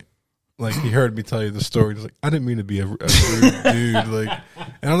night. Like, he heard me tell you the story. He's like, I didn't mean to be a rude dude. Like,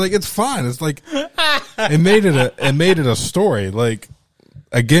 and I'm like, it's fine. It's like, it made it a story. Like,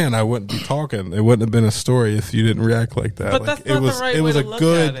 again, I wouldn't be talking. It wouldn't have been a story if you didn't react like that. But like, that's not the right way to look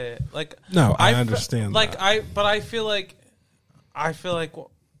at it. Like, No, I fe- understand Like that. but I feel like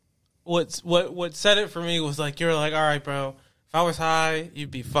what said it for me was like, you're like, all right, bro. If I was high, you'd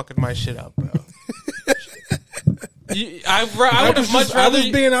be fucking my shit up, bro. I would have much I rather. was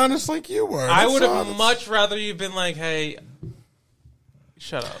being honest like you were. I That's would have honest. much rather you been like, hey,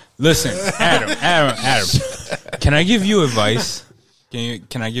 shut up. Listen, Adam. Can I give you advice?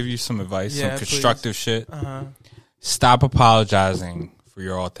 Can I give you some advice? Yeah, some constructive shit? Uh-huh. Stop apologizing for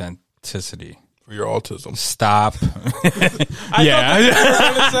your authenticity. For your autism. Stop. Yeah.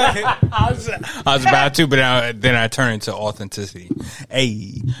 I was about to, but then I turned into authenticity.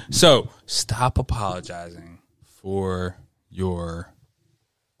 Hey, so stop apologizing for your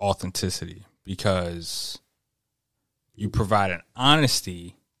authenticity because you provide an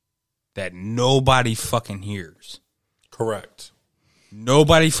honesty that nobody fucking hears. Correct.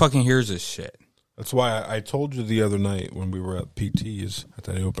 Nobody fucking hears this shit. That's why I told you the other night when we were at PT's at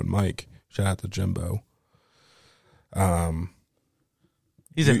that open mic. Shout out to Jimbo.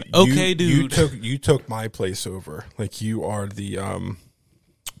 He's an okay dude. You took my place over. Like you are the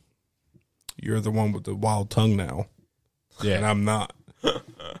you're the one with the wild tongue now. Yeah, and I'm not.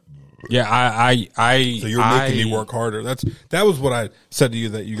 Yeah, So you're making me work harder. That was what I said to you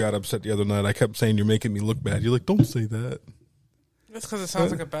that you got upset the other night. I kept saying you're making me look bad. You're like, don't say that. That's because it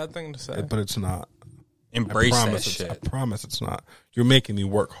sounds like a bad thing to say. But it's not. Embrace that shit. I promise it's not. You're making me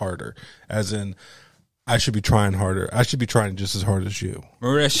work harder. As in, I should be trying harder. I should be trying just as hard as you.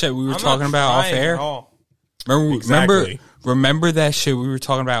 Remember that shit we were talking about off air? Exactly. Remember that shit we were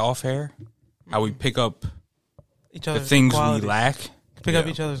talking about off air? How we pick up Each the other's things we qualities. lack? Pick up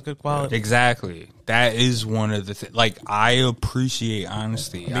each other's good qualities. Exactly. That is one of the things. Like, I appreciate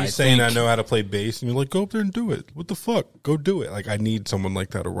honesty. Me saying I know how to play bass, and you're like, go up there and do it. What the fuck? Go do it. Like, I need someone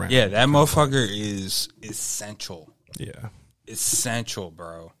like that around. Yeah, that motherfucker is essential. Yeah. Essential,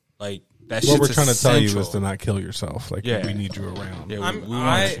 bro. Like, that What shit's we're trying to tell you essential. is to not kill yourself. Like, Yeah. we need you around. Yeah, we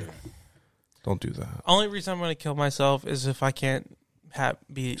want you. Don't do that. Only reason I'm going to kill myself is if I can't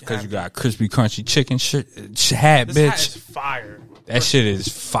be Because you happy. got crispy, crunchy chicken hat, This hat bitch. is fire. That shit is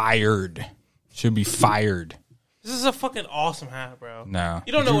fired. Should be fired. This is a fucking awesome hat, bro. No.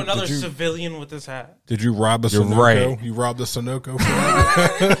 You don't know another civilian with this hat. Did you rob a You're Sunoco? right. You robbed a Sunoco for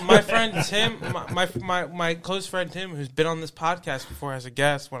that? My friend Tim, my close friend Tim, who's been on this podcast before as a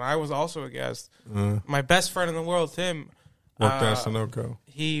guest, when I was also a guest, my best friend in the world, Tim, Worked at Sunoco.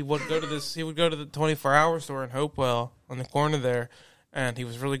 he would go to the 24-hour store in Hopewell on the corner there, and he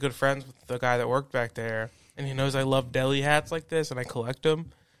was really good friends with the guy that worked back there. And he knows I love deli hats like this, and I collect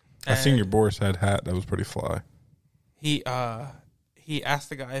them. I seen your Boris Head hat. That was pretty fly. He asked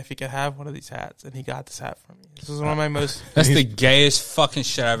the guy if he could have one of these hats, and he got this hat for me. This is one of my most. That's the gayest fucking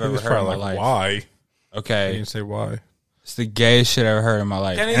shit I've He ever was heard in my probably like, life. why? He Okay. didn't say why. It's the gayest shit I've ever heard in my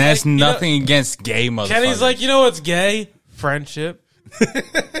life. Kenny's And that's like, you know- nothing against gay motherfuckers. Kenny's like, you know what's gay? Friendship,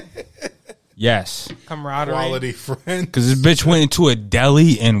 yes. camaraderie. Quality friend. Because this bitch went into a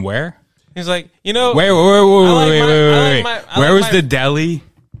deli and where? He's like, you know, Wait. Where was the deli?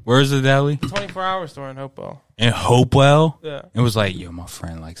 Where's the deli? 24-hour store in Hopewell. In Hopewell? Yeah. It was like, yo, my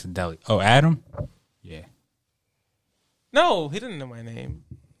friend likes a deli. Oh, Adam? Yeah. No, he didn't know my name.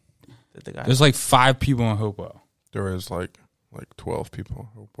 Did the guy? There's like 5 people in Hopewell. There is like 12 people.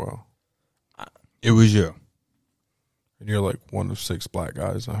 Oh, wow. It was you. And you're like one of 6 black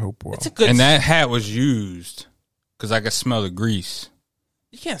guys. I hope well. It's a good. And that hat was used because I could smell the grease.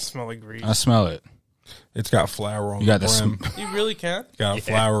 You can't smell the grease. I smell it. It's got flour on You the got brim. You really can't. Got a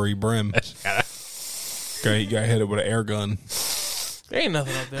flowery brim. You got hit it with an air gun. There ain't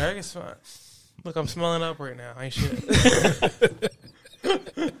nothing up there. I guess. Look, I'm smelling up right now. Ain't shit.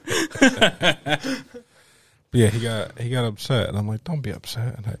 But yeah, he got upset, and I'm like, don't be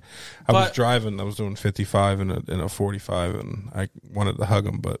upset. And I was driving. I was doing 55 in a 45, and I wanted to hug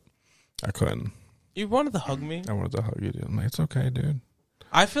him, but I couldn't. You wanted to hug me. I wanted to hug you, dude. I'm like, it's okay, dude.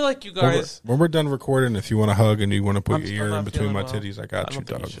 I feel like you guys. When we're done recording, if you want to hug and you want to put I'm your ear not in between feeling my well. titties, I got I you, don't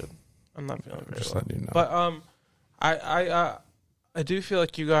think dog. you should. I'm not feeling very Just well. letting you know. But I do feel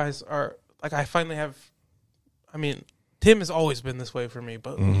like you guys are like I finally have. I mean, Tim has always been this way for me,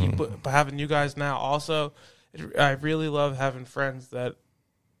 but but having you guys now also, I really love having friends that,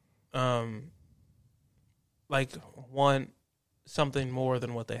 like want something more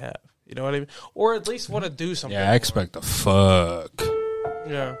than what they have. You know what I mean? Or at least want to do something. Yeah, I expect the fuck. more.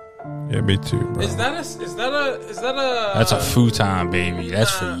 Yeah. Yeah, me too, bro. Is that a? That's a futon, baby.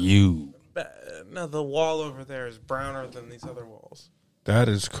 That's for you. No, the wall over there is browner than these other walls. That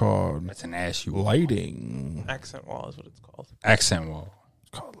is called That's an ass you wall. lighting. Accent wall is what it's called. Accent wall. It's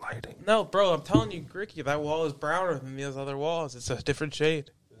called lighting. No, bro, I'm telling you, Ricky, that wall is browner than these other walls. It's a different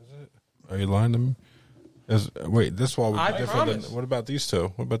shade. Are you lying to me? Wait, this wall would I be different promise. than. What about these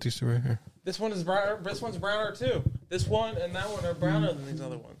two? What about these two right here? This one is browner. This one's browner too. This one and that one are browner than these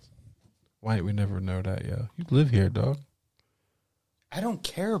other ones. Why we never know that, yo? You live here, dog. I don't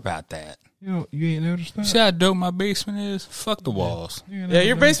care about that. You ain't noticed that? See how dope my basement is? Fuck the walls. Yeah,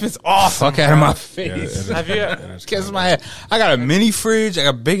 your basement's awesome. Fuck out of my Yeah, face. Have you? Kiss my head. I got a mini fridge. I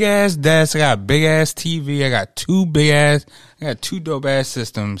got big ass desk. I got a big ass TV. I got two dope ass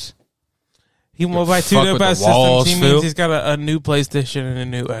systems. He went by two fuck dope with ass the walls, systems. He means Phil. he's got a new PlayStation and a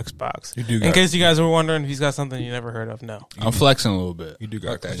new Xbox. You do In got- case you guys were wondering if he's got something you never heard of, no. I'm flexing a little bit. You do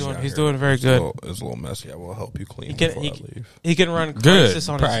got that. He's doing very good. It's a little messy. I will help you clean He can- before he I can- leave. He can run Good. Crisis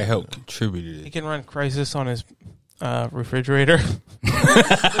on Probably his. help contributed He it. can run Crisis on his refrigerator.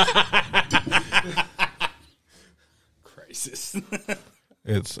 Crisis.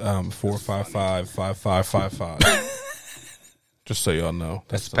 It's 455-5555. Just so y'all know,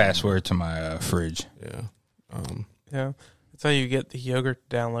 That's the password to my fridge. Yeah. Yeah, That's how you get the yogurt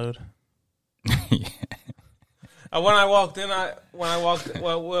download. When I walked in,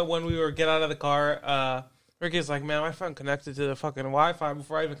 when we were get out of the car, Ricky's like, man, my phone connected to the fucking Wi-Fi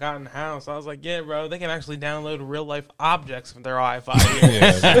before I even got in the house. I was like, yeah, bro, they can actually download real life objects from their Wi-Fi.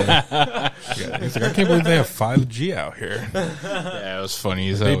 He's like, I can't believe they have 5G out here. Yeah, it was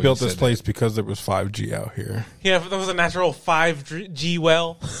funny. They built this place because there was 5G out here. Yeah, there was a natural 5G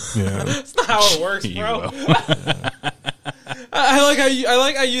well. Yeah, That's not how it works, bro. I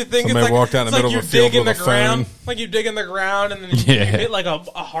like how you think somebody it's like, walked out in the middle like of a field with a ground, phone. like you dig in the ground and then you hit like a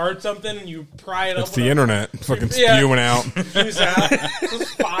hard something and you pry it up. It's the internet fucking spewing out. Spews out.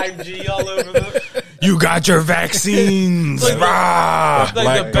 Just 5G all over the. You got your vaccines. Like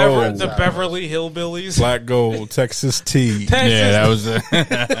Black gold. the Beverly Hillbillies. Black gold, Texas tea. Yeah, that was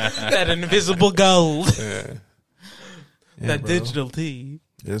that invisible gold. Yeah, That bro. digital tea.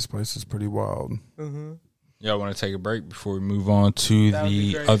 Yeah, this place is pretty wild. Y'all want to take a break before we move on to That would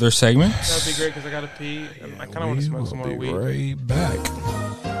be the great. other segments? That would be great because I got to pee and I kind of want to smoke some more weed. Right back.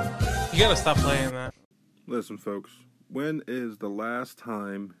 You got to stop playing that. Listen, folks, when is the last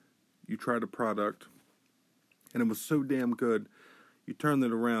time you tried a product and it was so damn good, you turned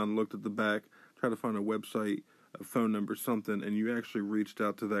it around, looked at the back, tried to find a website, a phone number, something, and you actually reached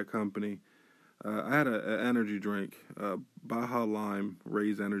out to that company? I had an energy drink, Baja Lime,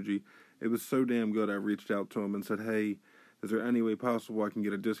 Raise Energy. It was so damn good, I reached out to them and said, hey, is there any way possible I can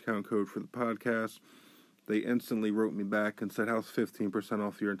get a discount code for the podcast? They instantly wrote me back and said, how's 15%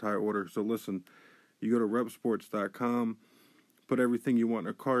 off your entire order? So listen, you go to repsports.com, put everything you want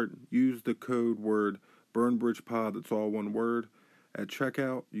in a cart, use the code word BurnBridgePod, that's all one word. At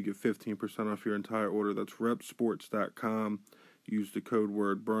checkout, you get 15% off your entire order. That's repsports.com. Use the code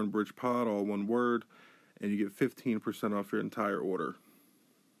word BurnBridgePod, all one word, and you get 15% off your entire order.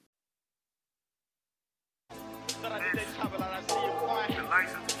 The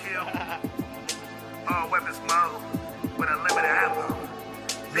license to kill. All weapons mode with unlimited ammo.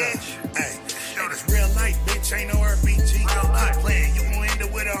 Bitch, hey, it's real life, bitch. Ain't no RPG. Keep playing, you gon' end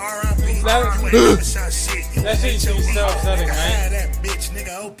up with a RIP. That shit used to be so upsetting, right? That bitch,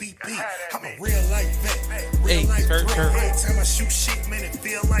 nigga, OPP. I'm a real life vet. Real Hey, life Kurt. Every time I shoot shit, man, it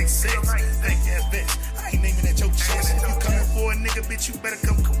feel like sex. Thank ass bitch. I ain't naming at your chest. If you coming for a nigga, bitch, you better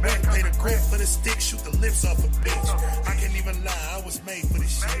come correct. Pay the grip for the stick, shoot the lips off a bitch. I can't even lie, I was made for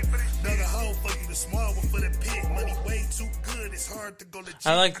this shit. Dug a hole for you, the small one for the pit. Money way too good, it's hard to go legit.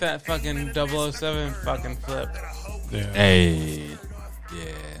 I like that fucking 007 fucking flip. Yeah. Hey,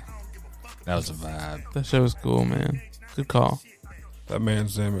 yeah, that was a vibe. That shit was cool, man. Good call. That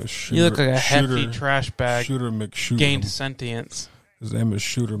man's name is Shooter. You look like a hefty Shooter, trash bag Shooter McShooter. gained sentience. His name is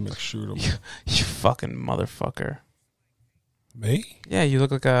Shooter McShooter. You fucking motherfucker. Me? Yeah, you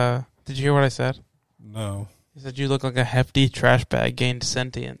look like a... Did you hear what I said? No. I said you look like a hefty trash bag gained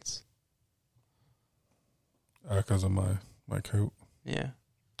sentience. Because of my coat. Yeah.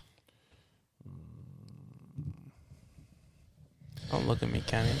 Don't look at me,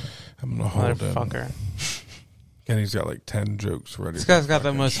 Kenny. I'm going to hold him. Motherfucker. Kenny's got like 10 jokes ready. This guy's got the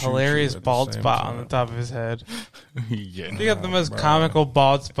fucking most shoot you hilarious at the bald same spot on the time. top of his head. Yeah, You got the most bro. comical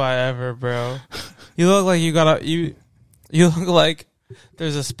bald spot ever, bro. You look like you got a you look like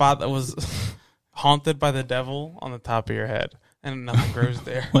there's a spot that was haunted by the devil on the top of your head, and nothing grows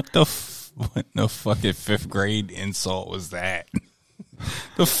there. What the fucking 5th grade insult was that?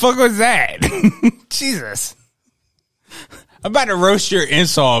 The fuck was that? Jesus. I'm about to roast your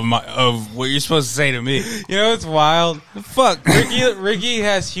insult of what you're supposed to say to me. You know what's wild? The fuck? Ricky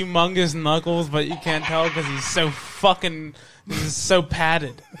has humongous knuckles, but you can't tell because he's so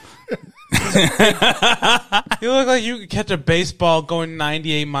padded. You look like you could catch a baseball going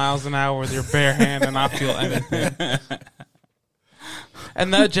 98 miles an hour with your bare hand and not feel anything.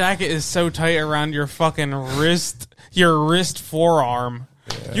 And that jacket is so tight around your fucking wrist, forearm.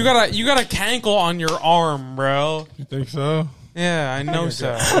 Yeah. You got a cankle on your arm, bro. You think so? Yeah, I know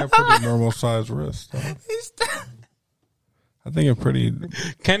so. I have pretty normal sized wrist. Huh? I think I'm pretty.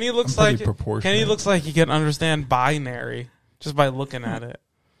 Kenny looks I'm pretty like proportionate. Kenny looks like he can understand binary just by looking at it.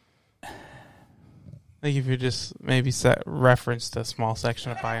 Like if you just maybe set reference to a small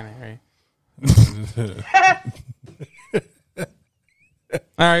section of binary.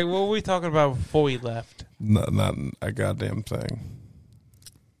 All right, what were we talking about before we left? Not a goddamn thing.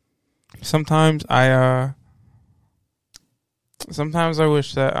 Sometimes I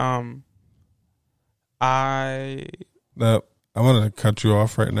wish that No, I'm gonna cut you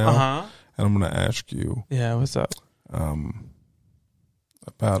off right now, uh-huh. and I'm gonna ask you Yeah, what's up? about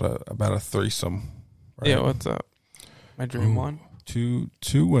a threesome. Right? Yeah, what's up? My dream Ooh. one? Two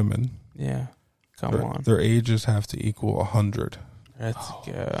women. Yeah. Come on. Their ages have to equal 100. That's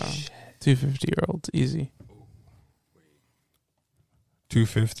 250-year-olds. Easy.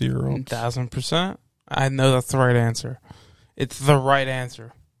 250-year-olds. 1,000%. I know that's the right answer. It's the right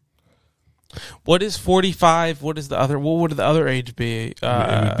answer. What is 45? What would the other age be? It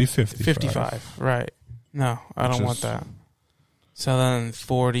would be 55. 55. Right. No, I don't want that. So then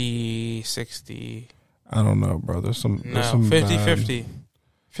 40, 60. I don't know, bro. There's some 50-50.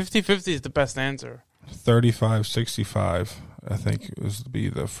 50-50 is the best answer. 35, 65, I think would be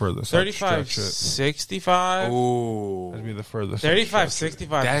the furthest. 35, 65. Oh, That'd be the furthest. 35,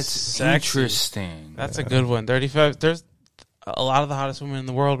 65. that's sexy. interesting. That's a good one. 35. There's a lot of the hottest women in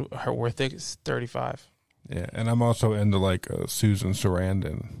the world were thick. It's 35. Yeah, and I'm also into like a Susan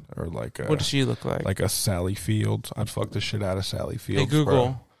Sarandon or like a, What does she look like? like a Sally Fields. I'd fuck the shit out of Sally Fields. Hey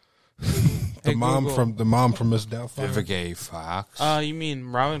Google. The mom from Miss Doubtfire. Vivica Fox. You mean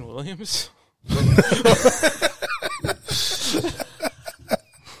Robin Williams?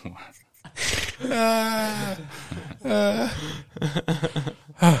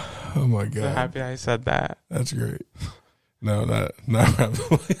 Oh my I'm god, happy I said that. that's great. No, not Robin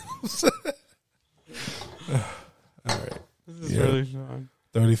Williams. All right, This is Yeah. really fun.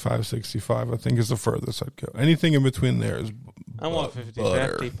 35, 65. I think is the furthest I'd go. Anything in between there is. I want 50.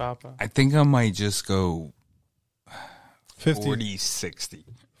 butter. 50, Papa. I think I might just go 50, 40, 60.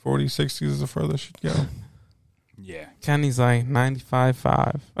 40, 60 is the furthest you'd go. Yeah. Kenny's like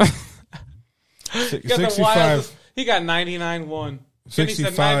 95.5. 65. He got 99.1. Kenny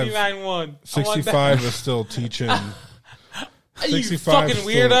said 65. 99.1. 65 is still teaching. You 65 fucking still-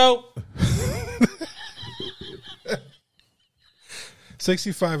 weirdo.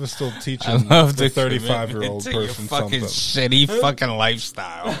 65 is still I teaching love the the 35-year-old commitment to person your fucking something. shitty fucking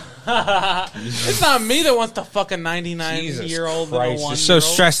lifestyle. It's not me that wants to fuck a 99-year-old little You're 1-year-old. so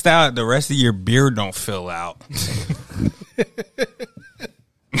stressed out, the rest of your beard don't fill out.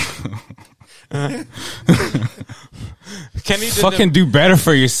 Kenny did Fucking do better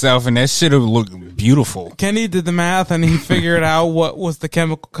for yourself, and that shit will look beautiful. Kenny did the math and he figured out what was the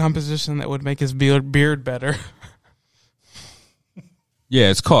chemical composition that would make his beard better. Yeah,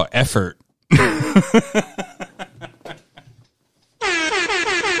 it's called effort.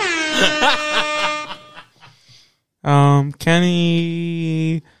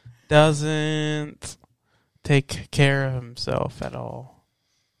 Kenny doesn't take care of himself at all.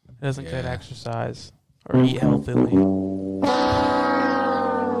 He doesn't get exercise or eat healthily.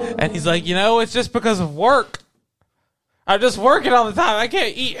 And he's like, it's just because of work. I'm just working all the time. I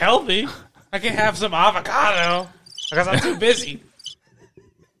can't eat healthy. I can't have some avocado because I'm too busy.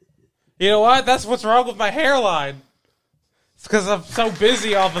 You know what? That's what's wrong with my hairline. It's because I'm so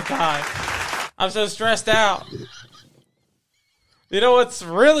busy all the time. I'm so stressed out. You know what's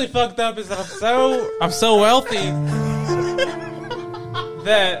really fucked up is that I'm so wealthy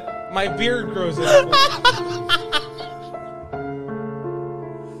that my beard grows in.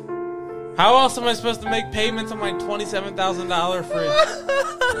 How else am I supposed to make payments on my $27,000 fridge?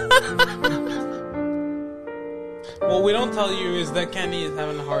 What we don't tell you is that Kenny is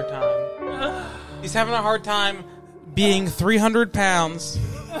having a hard time. He's having a hard time being 300 pounds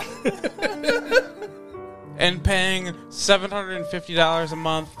and paying $750 a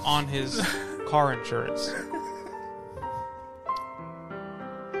month on his car insurance.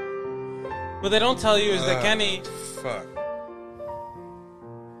 What they don't tell you is that Kenny,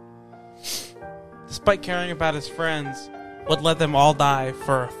 despite caring about his friends, would let them all die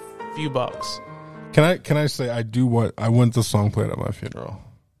for a few bucks. Can I say I want the song played at my funeral.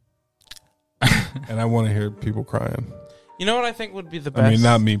 And I want to hear people crying. You know what I think would be the best? I mean,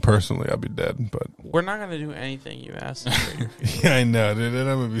 not me personally. I'll be dead, but We're not going to do anything you ask us for. yeah, I know, dude. I'm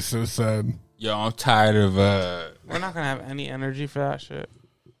gonna be so sad. Yo, I'm tired of We're not going to have any energy for that shit.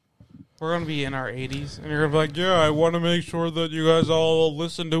 We're going to be in our 80s, and you're going to be like, I want to make sure that you guys all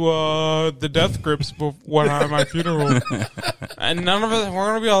listen to the Death Grips when I'm at my funeral. And none of us, we're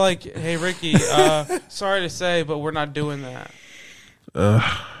going to be all like, hey, Ricky, sorry to say, but we're not doing that.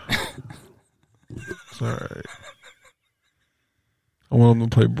 It's all right. I want them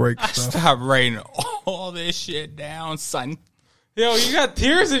to play break stuff. Stop writing all this shit down, son. Yo, you got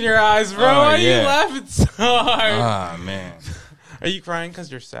tears in your eyes, bro. Oh, Why are you yeah. laughing so hard? Ah, man. Are you crying because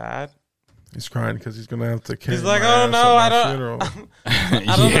you're sad? He's crying because he's gonna have to carry. He's like, my oh, ass no, at my I don't- funeral.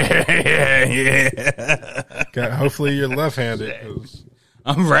 Yeah. God, hopefully you're left-handed. 'Cause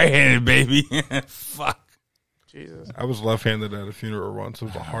I'm right-handed, baby. Fuck. Jesus. I was left-handed at a funeral once. It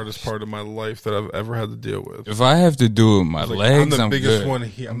was the hardest part of my life that I've ever had to deal with. If I have to do it with my Like, legs, I'm the biggest good. one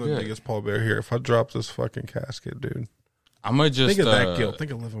here. I'm the good. biggest pallbearer here. If I drop this fucking casket, dude, I'm gonna just think of that guilt.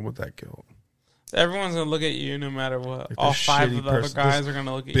 Think of living with that guilt. Everyone's gonna look at you no matter what. Like All this 5 shitty of the other person, guys this are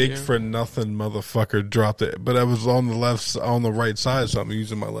gonna look at Big you. for nothing motherfucker dropped it, but I was on the right side, so I'm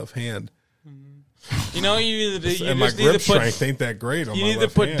using my left hand. You know what you need to do? You And my just need grip to put. strength ain't that great on You my need to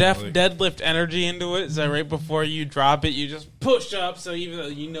left put hand. Like, deadlift energy into it. So right before you drop it, you just push up. So even though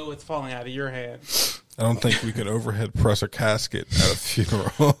you know it's falling out of your hand. I don't think we could overhead press a casket at a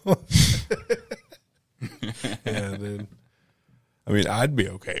funeral. Yeah, dude. I mean, I'd be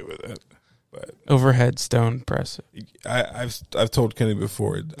okay with it, but Overhead stone press. I've told Kenny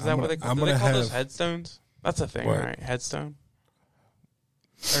before. Is that what they call? Do they call those headstones? That's a thing, What? right? Headstone.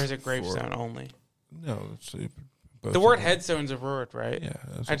 Or is it gravestone only? No, it's The word headstone's a word, right? Yeah,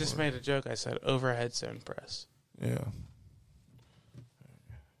 that's I a just word. made a joke. I said overhead stone press. Yeah.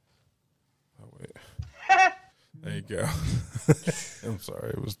 Oh wait. There you go. I'm sorry,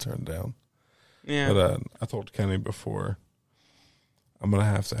 it was turned down. Yeah. But I told Kenny before, I'm gonna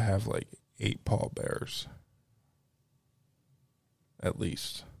have like 8 pallbearers, at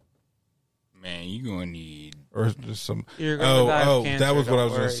least, Man, you gonna need. or just some. You're gonna die of cancer, that was what I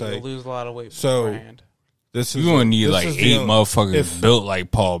was don't gonna worry. say. You'll lose a lot of weight So- beforehand. This You is gonna need this like is 8 the only- motherfuckers if- built like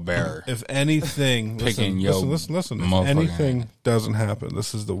Paul Bearer. If anything, Picking listen. If motherfucking anything hand. doesn't happen,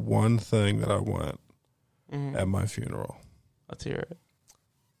 this is the one thing that I want Mhm. at my funeral. Let's hear it.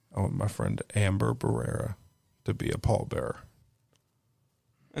 I want my friend Amber Barrera to be a pallbearer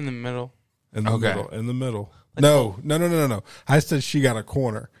In the middle. in the Okay. middle. In the middle. No. I said she got a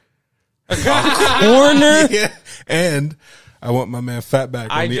corner. Corner? Yeah, and I want my man Fatback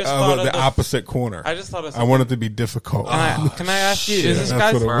I on the, just thought of the the- opposite corner. I just thought of I want it to be difficult. Can I ask you? Is this That's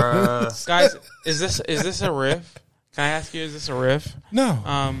guys? what it was. Guys, is this a riff? Can I ask you? Is this a riff? No,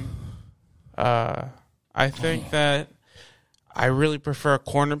 I think that I really prefer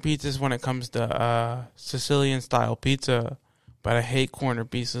corner pizzas when it comes to Sicilian style pizza, but I hate corner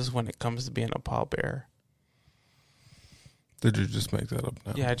pizzas when it comes to being a pallbearer. did you just make that up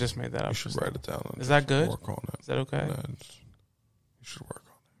now? Yeah, I just made that up. You should just write now. it down. And Is that just good? Work on it. Is that okay? No, you should work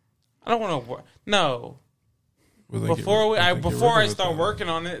on I don't want to work. No. it. We'll think Before we'll think before rid I of it start then. working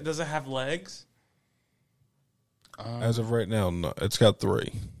on it, does it have legs? As of right now, no. It's got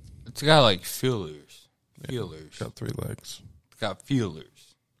 3. It's got like feelers. It's got 3 legs. It's got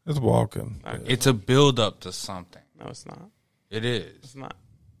feelers. It's walking. Okay. It's a build up to something. No, it's not. It is. It's not.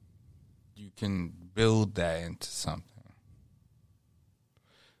 You can build that into something.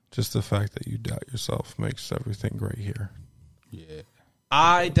 Just the fact that you doubt yourself makes everything great here. Yeah.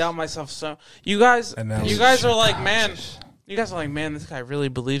 I doubt myself so. You guys are like, man. You guys are like, man, this guy really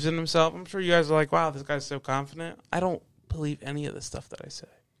believes in himself. I'm sure you guys are like, wow, this guy's so confident. I don't believe any of the stuff that I say.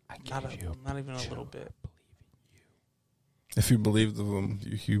 Not even a little bit. If you believed them,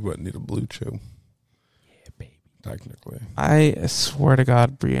 you wouldn't need a blue chew. Yeah, baby. Technically. I swear to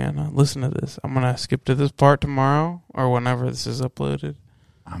God, Brianna, listen to this. I'm going to skip to this part tomorrow or whenever this is uploaded.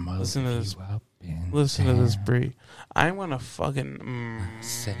 Listen to this. Listen to this, Brie. I'm going to fucking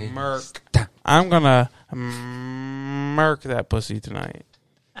murk. I'm going to murk that pussy tonight.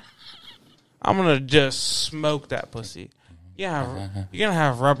 I'm going to just smoke that pussy. Yeah, you're going to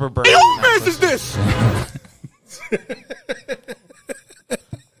have rubber burns. Who is this?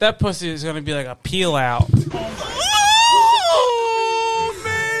 That pussy is going to be like a peel out.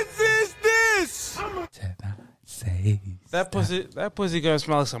 That pussy gonna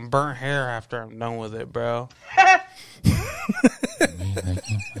smell like some burnt hair after I'm done with it, bro.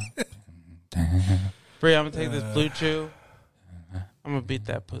 Brie, I'm gonna take this blue chew. I'm gonna beat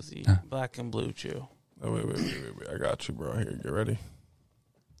that pussy. Black and blue chew. Oh, wait. I got you, bro. Here, get ready.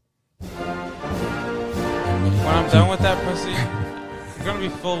 When I'm done with that pussy, you're gonna be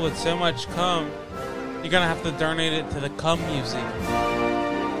filled with so much cum, you're gonna have to donate it to the cum museum.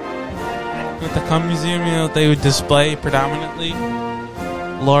 With the cum museum, you know, they would display predominantly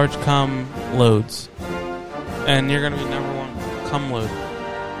large cum loads. And you're going to be number one cum load.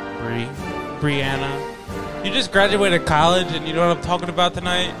 Brianna. You just graduated college and you know what I'm talking about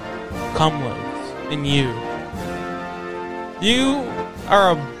tonight? Cum loads. And you. You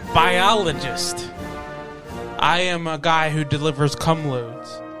are a biologist. I am a guy who delivers cum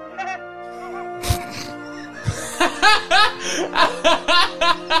loads.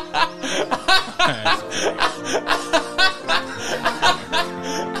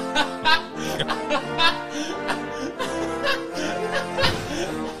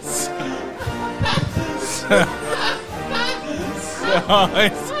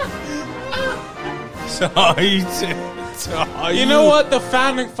 You know what? The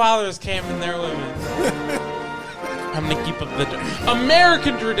founding fathers came in their women. I'm gonna keep up the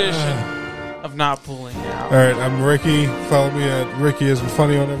American tradition of not pulling out. All right, I'm Ricky. Follow me at Ricky Isn't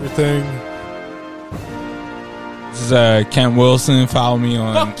Funny on everything. This is Ken Wilson. Follow me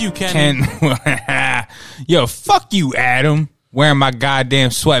on. Fuck you, Kenny. Yo, fuck you, Adam. Wearing my goddamn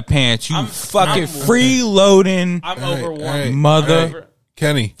sweatpants. You fucking freeloading I'm over one. hey, mother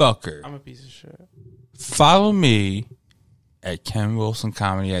Kenny. fucker. I'm a piece of shit. Follow me at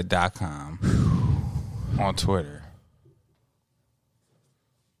KenWilsonComedy.com on Twitter.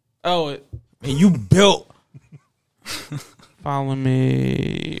 Oh, And you built. follow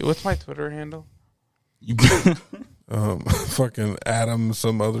me. What's my Twitter handle? Fucking Adam,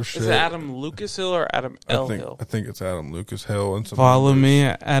 some other shit. Is it Adam Lucas Hill or Adam L Hill? I think it's Adam Lucas Hill and some Follow numbers. me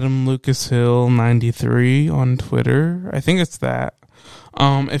at Adam Lucas Hill 93 on Twitter. I think it's that.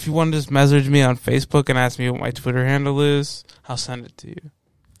 If you want to just message me on Facebook and ask me what my Twitter handle is, I'll send it to you.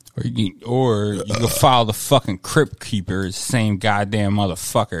 Or you can follow the fucking Crypt Keepers, same goddamn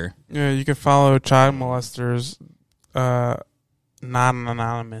motherfucker. Yeah, you can follow child molesters, not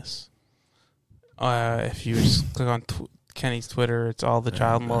anonymous. If you just click on Kenny's Twitter, it's all the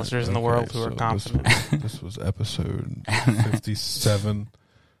child molesters in the world who are confident. This was episode 57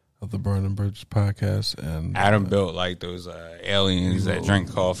 of the Burning Bridges podcast, and Adam built like those aliens that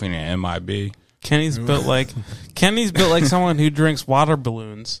drink coffee in an MIB. Kenny's built like someone who drinks water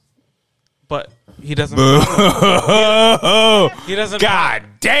balloons, but he doesn't. He doesn't. God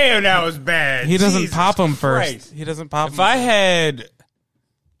damn, that was bad. He doesn't Jesus pop them Christ. first. He doesn't pop. If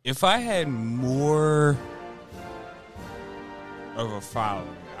I had more of a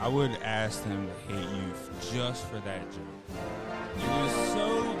following, I would ask them to hate you just for that joke. It was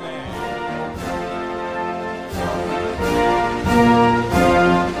so